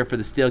fresh air for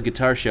the stale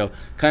guitar show,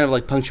 kind of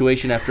like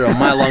punctuation after a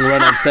mile-long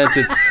run-on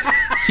sentence.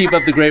 Keep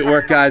up the great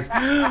work, guys.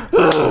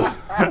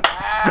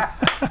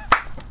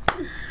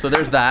 So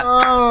there's that.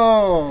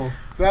 Oh,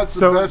 that's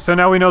the best. So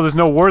now we know there's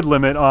no word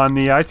limit on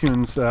the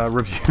iTunes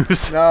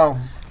reviews. No.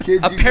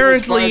 Kids,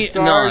 apparently you give us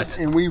 5 stars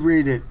not. And we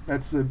read it.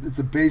 It's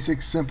a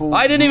basic, simple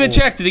I didn't even rule.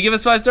 check. Did he give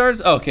us 5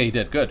 stars? Oh, okay, he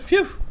did. Good.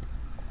 Phew.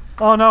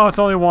 Oh no, it's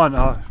only one.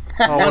 Oh,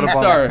 what a 1 bummer.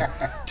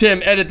 star.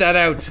 Tim, edit that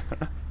out.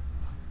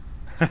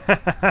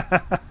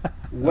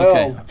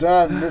 Well Okay.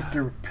 done,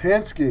 Mr.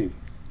 Pinsky.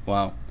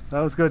 Wow. That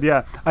was good.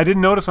 Yeah, I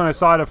didn't notice when I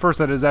saw it at first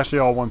that it was actually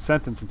all one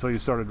sentence until you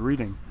started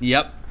reading.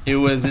 Yep. It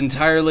was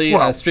entirely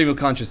Well, a stream of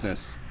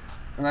consciousness.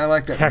 And I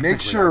like that. Technically,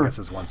 Make sure I guess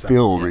it's one sentence.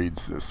 Phil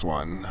reads this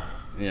one.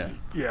 Yeah.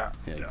 Yeah.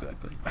 Yeah,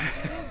 exactly.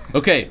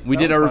 Okay, we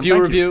That did was our fun.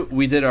 Thank review.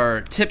 We did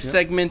our tip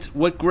segment.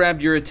 What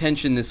grabbed your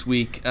attention this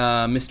week,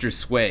 Mr.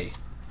 Sway?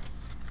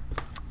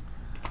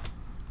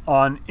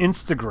 On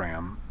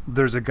Instagram,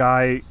 there's a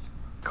guy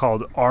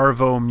called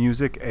Arvo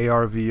Music,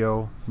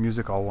 ARVO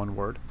Music, all one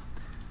word,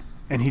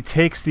 and he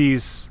takes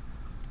these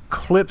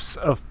clips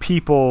of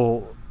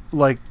people,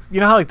 like,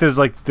 you know how there's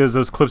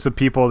those clips of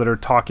people that are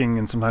talking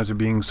and sometimes they're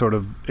being sort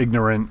of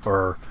ignorant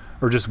or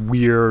just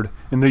weird,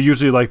 and they're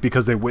usually like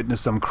because they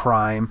witnessed some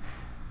crime,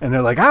 and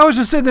they're like, I was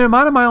just sitting there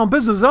minding my own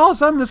business, and all of a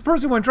sudden this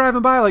person went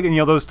driving by, like, and you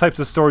know, those types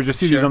of stories. You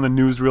see these Sure. on the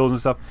newsreels and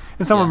stuff,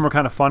 and some of Yeah. them are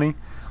kind of funny.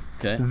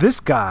 Okay. This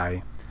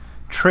guy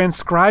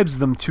transcribes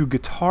them to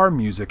guitar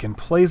music and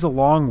plays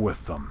along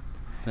with them,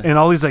 and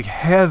all these like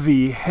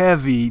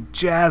heavy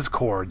jazz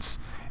chords.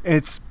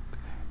 It's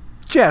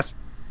just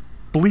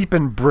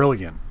bleeping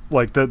brilliant.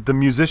 Like the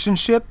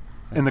musicianship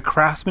and the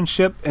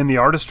craftsmanship and the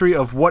artistry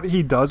of what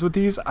he does with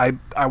these. I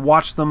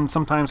watch them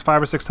sometimes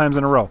 5 or 6 times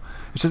in a row.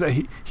 It's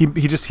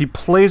just he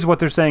plays what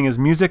they're saying as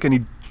music, and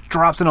he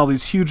drops in all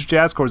these huge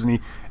jazz chords, and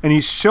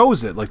he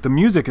shows it. Like the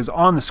music is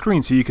on the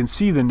screen, so you can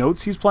see the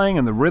notes he's playing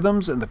and the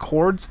rhythms and the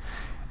chords.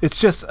 It's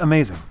just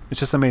amazing. It's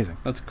just amazing.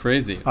 That's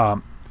crazy.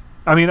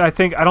 I mean, I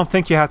don't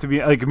think you have to be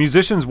like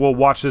musicians will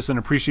watch this and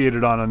appreciate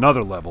it on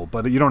another level,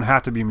 but you don't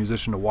have to be a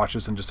musician to watch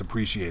this and just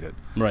appreciate it.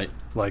 Right.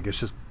 Like it's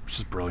just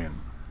brilliant.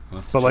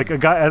 Well, that's But a like shame.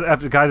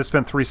 a guy that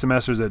spent 3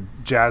 semesters at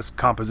jazz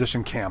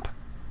composition camp,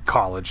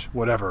 college,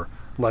 whatever.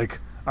 Like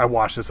I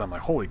watched this, I'm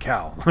like, holy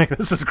cow! Like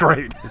this is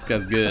great. This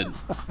guy's good.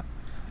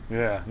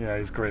 Yeah,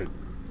 he's great.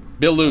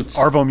 Bill Lutz.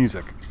 Arvo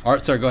Music.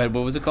 Sorry, go ahead.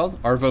 What was it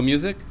called? Arvo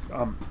Music?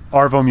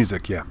 Arvo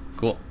Music. Yeah.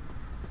 Cool.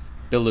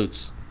 Bill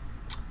Lutz.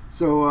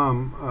 So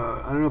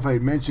I don't know if I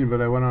mentioned,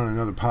 but I went on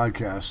another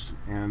podcast,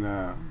 and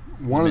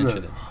one of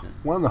mentioned it,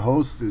 one of the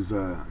hosts is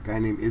a guy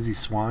named Izzy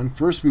Swan.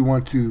 First, we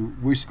want to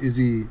wish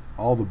Izzy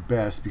all the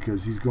best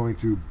because he's going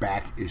through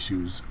back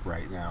issues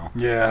right now.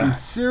 Yeah. Some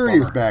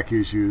serious Bummer. back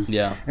issues.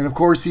 Yeah. And of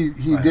course, he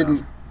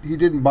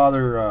didn't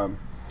bother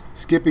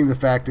skipping the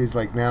fact that he's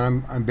like,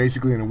 man, I'm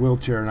basically in a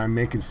wheelchair and I'm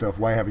making stuff.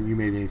 Why haven't you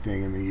made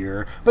anything in a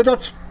year? But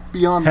that's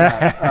beyond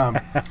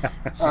that.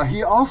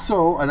 He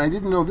also, and I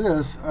didn't know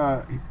this,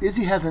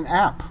 Izzy has an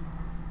app.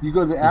 You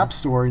go to the App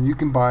Store and you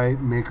can buy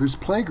Maker's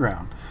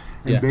Playground.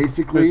 And Yeah.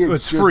 basically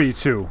It's just, free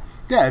too.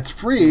 Yeah, it's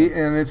free,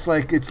 and it's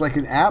like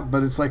an app,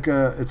 but it's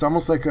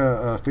almost like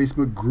a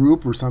Facebook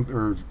group or something,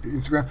 or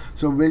Instagram.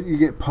 So you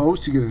get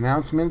posts, you get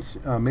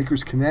announcements,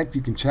 Makers Connect.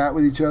 You can chat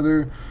with each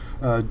other.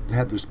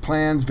 There's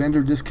plans,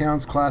 vendor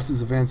discounts,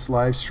 classes, events,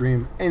 live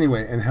stream.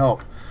 Anyway, and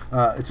help.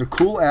 It's a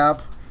cool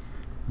app.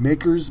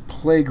 Makers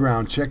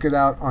Playground. Check it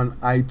out on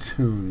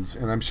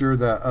iTunes, and I'm sure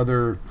the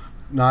other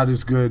not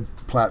as good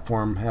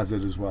platform has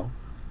it as well.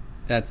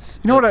 That's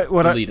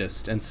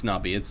elitist and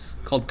snobby. It's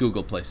called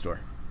Google Play Store.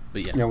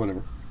 But yeah. Yeah,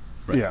 whatever.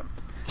 Right. Yeah.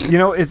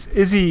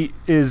 Izzy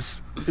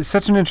is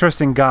such an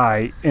interesting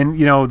guy, and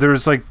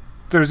there's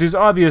these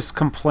obvious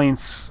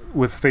complaints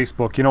with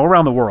Facebook,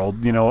 around the world,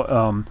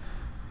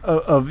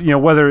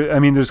 whether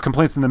there's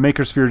complaints in the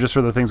makersphere just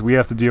for the things we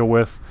have to deal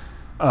with,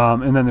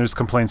 and then there's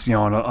complaints,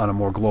 on a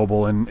more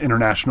global and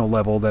international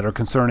level that are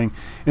concerning.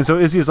 And so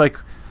Izzy's like,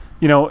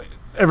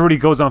 everybody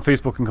goes on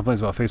Facebook and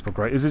complains about Facebook,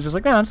 right? Izzy's just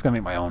like, I'm just gonna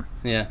make my own.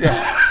 Yeah.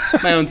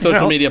 My own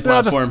social media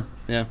platform.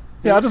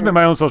 Yeah, I'll just make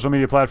my own social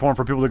media platform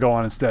for people to go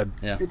on instead.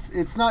 Yeah.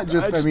 It's not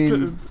just. I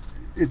think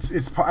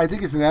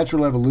it's a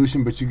natural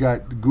evolution, but you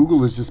got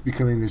Google is just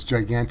becoming this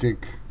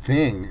gigantic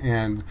thing,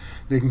 and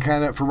they can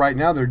kind of, for right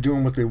now, they're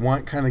doing what they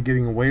want, kind of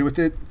getting away with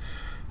it.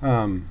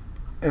 And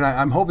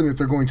I'm hoping that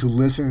they're going to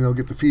listen and they'll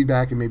get the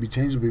feedback and maybe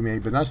changes will be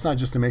made. But that's not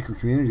just the maker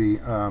community.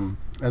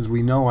 As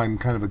we know, I'm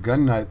kind of a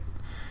gun nut,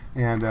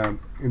 and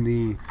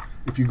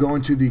if you go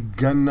into the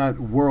gun nut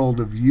world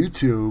of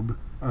YouTube.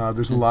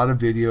 There's a lot of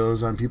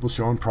videos on people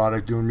showing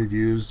product, doing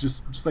reviews,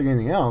 just like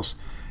anything else.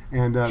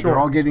 And they're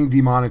all getting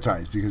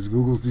demonetized because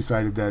Google's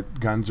decided that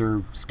guns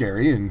are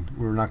scary and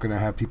we're not going to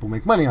have people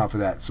make money off of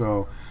that.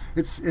 So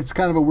it's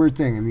kind of a weird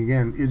thing. And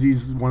again,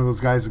 Izzy's one of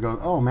those guys that goes,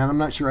 oh, man, I'm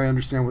not sure I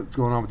understand what's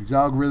going on with these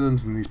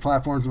algorithms and these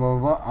platforms, blah,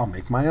 blah, blah. I'll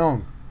make my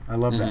own. I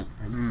love that.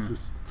 And it's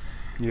just...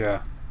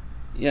 Yeah.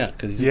 Yeah,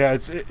 because... Yeah,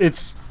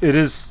 it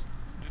is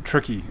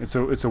tricky. It's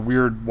a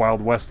weird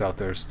Wild West out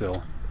there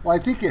still. Well, I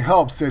think it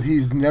helps that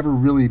he's never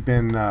really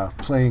been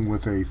playing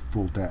with a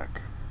full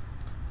deck.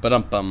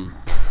 Ba-dum-bum.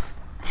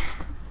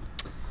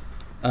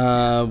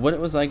 What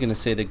was I going to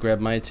say that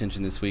grabbed my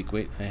attention this week?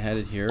 Wait, I had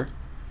it here.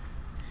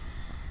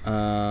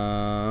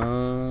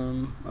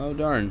 Oh,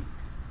 darn.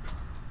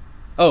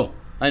 Oh,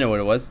 I know what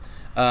it was.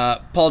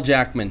 Paul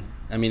Jackman.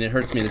 I mean, it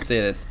hurts me to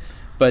say this,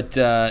 but...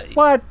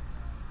 What?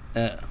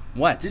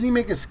 What? Didn't he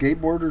make a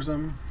skateboard or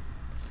something?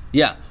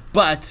 Yeah,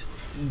 but...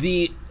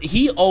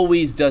 he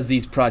always does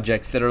these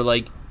projects that are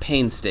like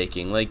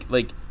painstaking, like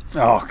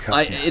oh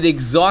God, it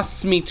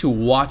exhausts me to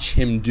watch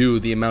him do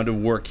the amount of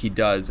work he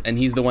does, and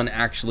he's the one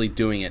actually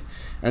doing it.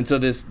 And so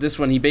this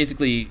one, he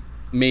basically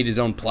made his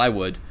own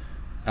plywood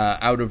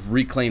out of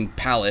reclaimed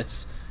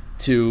pallets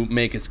to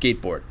make a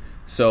skateboard.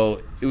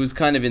 So it was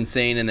kind of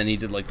insane, and then he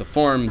did like the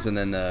forms and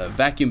then the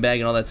vacuum bag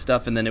and all that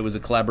stuff, and then it was a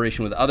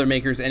collaboration with other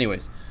makers.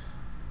 Anyways,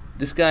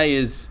 this guy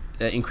is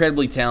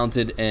incredibly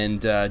talented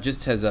and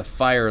just has a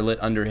fire lit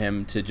under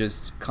him to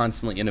just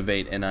constantly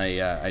innovate, and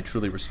I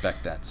truly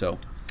respect that. So,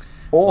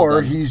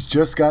 or he's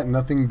just got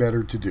nothing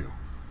better to do.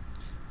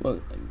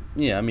 Well,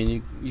 yeah, I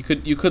mean, you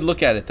could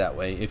look at it that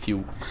way if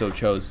you so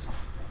chose.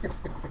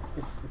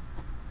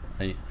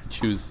 I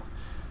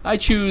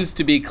choose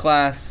to be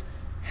glass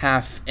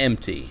half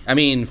empty. I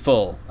mean,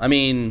 full. I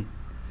mean,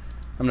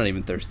 I'm not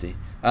even thirsty.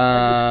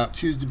 I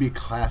just choose to be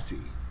classy.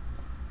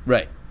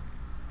 Right.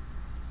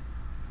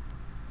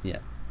 Yeah.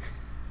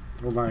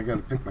 Hold on, I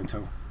gotta pick my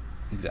toe.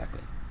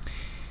 Exactly.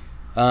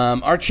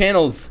 Our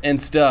channels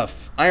and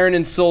stuff: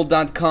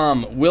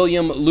 ironandsoul.com,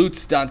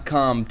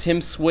 williamlutz.com,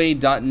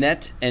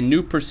 timsway.net, and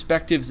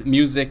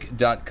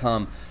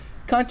newperspectivesmusic.com.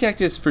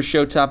 Contact us for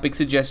show topic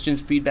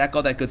suggestions, feedback,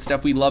 all that good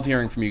stuff. We love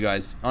hearing from you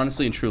guys,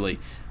 honestly and truly.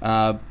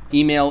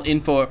 Email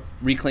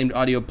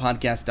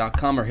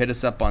info@reclaimedaudiopodcast.com or hit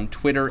us up on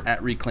Twitter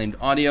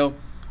 @reclaimedaudio.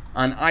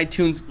 On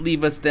iTunes,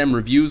 leave us them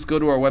reviews. Go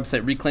to our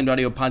website,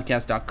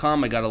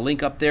 reclaimedaudiopodcast.com. I got a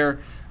link up there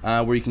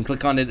where you can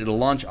click on it. It'll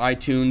launch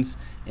iTunes,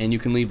 and you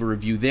can leave a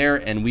review there,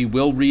 and we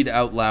will read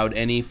out loud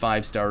any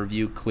 5-star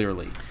review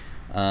clearly.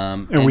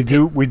 And we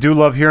do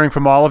love hearing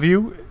from all of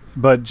you,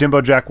 but Jimbo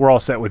Jack, we're all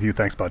set with you.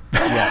 Thanks, bud.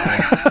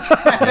 Yeah.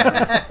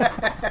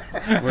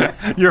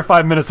 Your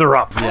 5 minutes are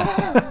up.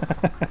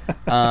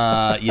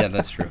 Yeah. Yeah,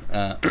 that's true.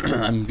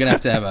 I'm going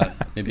to have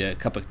maybe a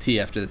cup of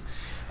tea after this.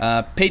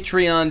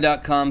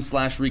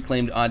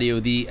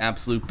 Patreon.com/reclaimedaudio, the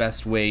absolute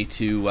best way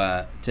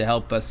to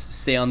help us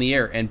stay on the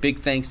air. And big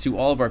thanks to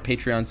all of our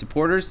Patreon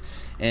supporters.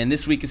 And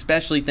this week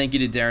especially, thank you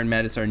to Darren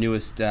Mattis, our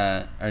newest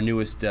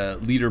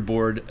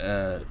leaderboard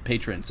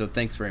patron. So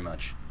thanks very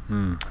much.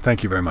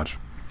 Thank you very much.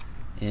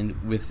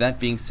 And with that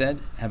being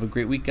said, have a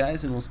great week,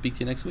 guys, and we'll speak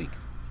to you next week.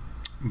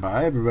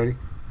 Bye, everybody.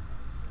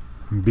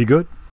 Be good.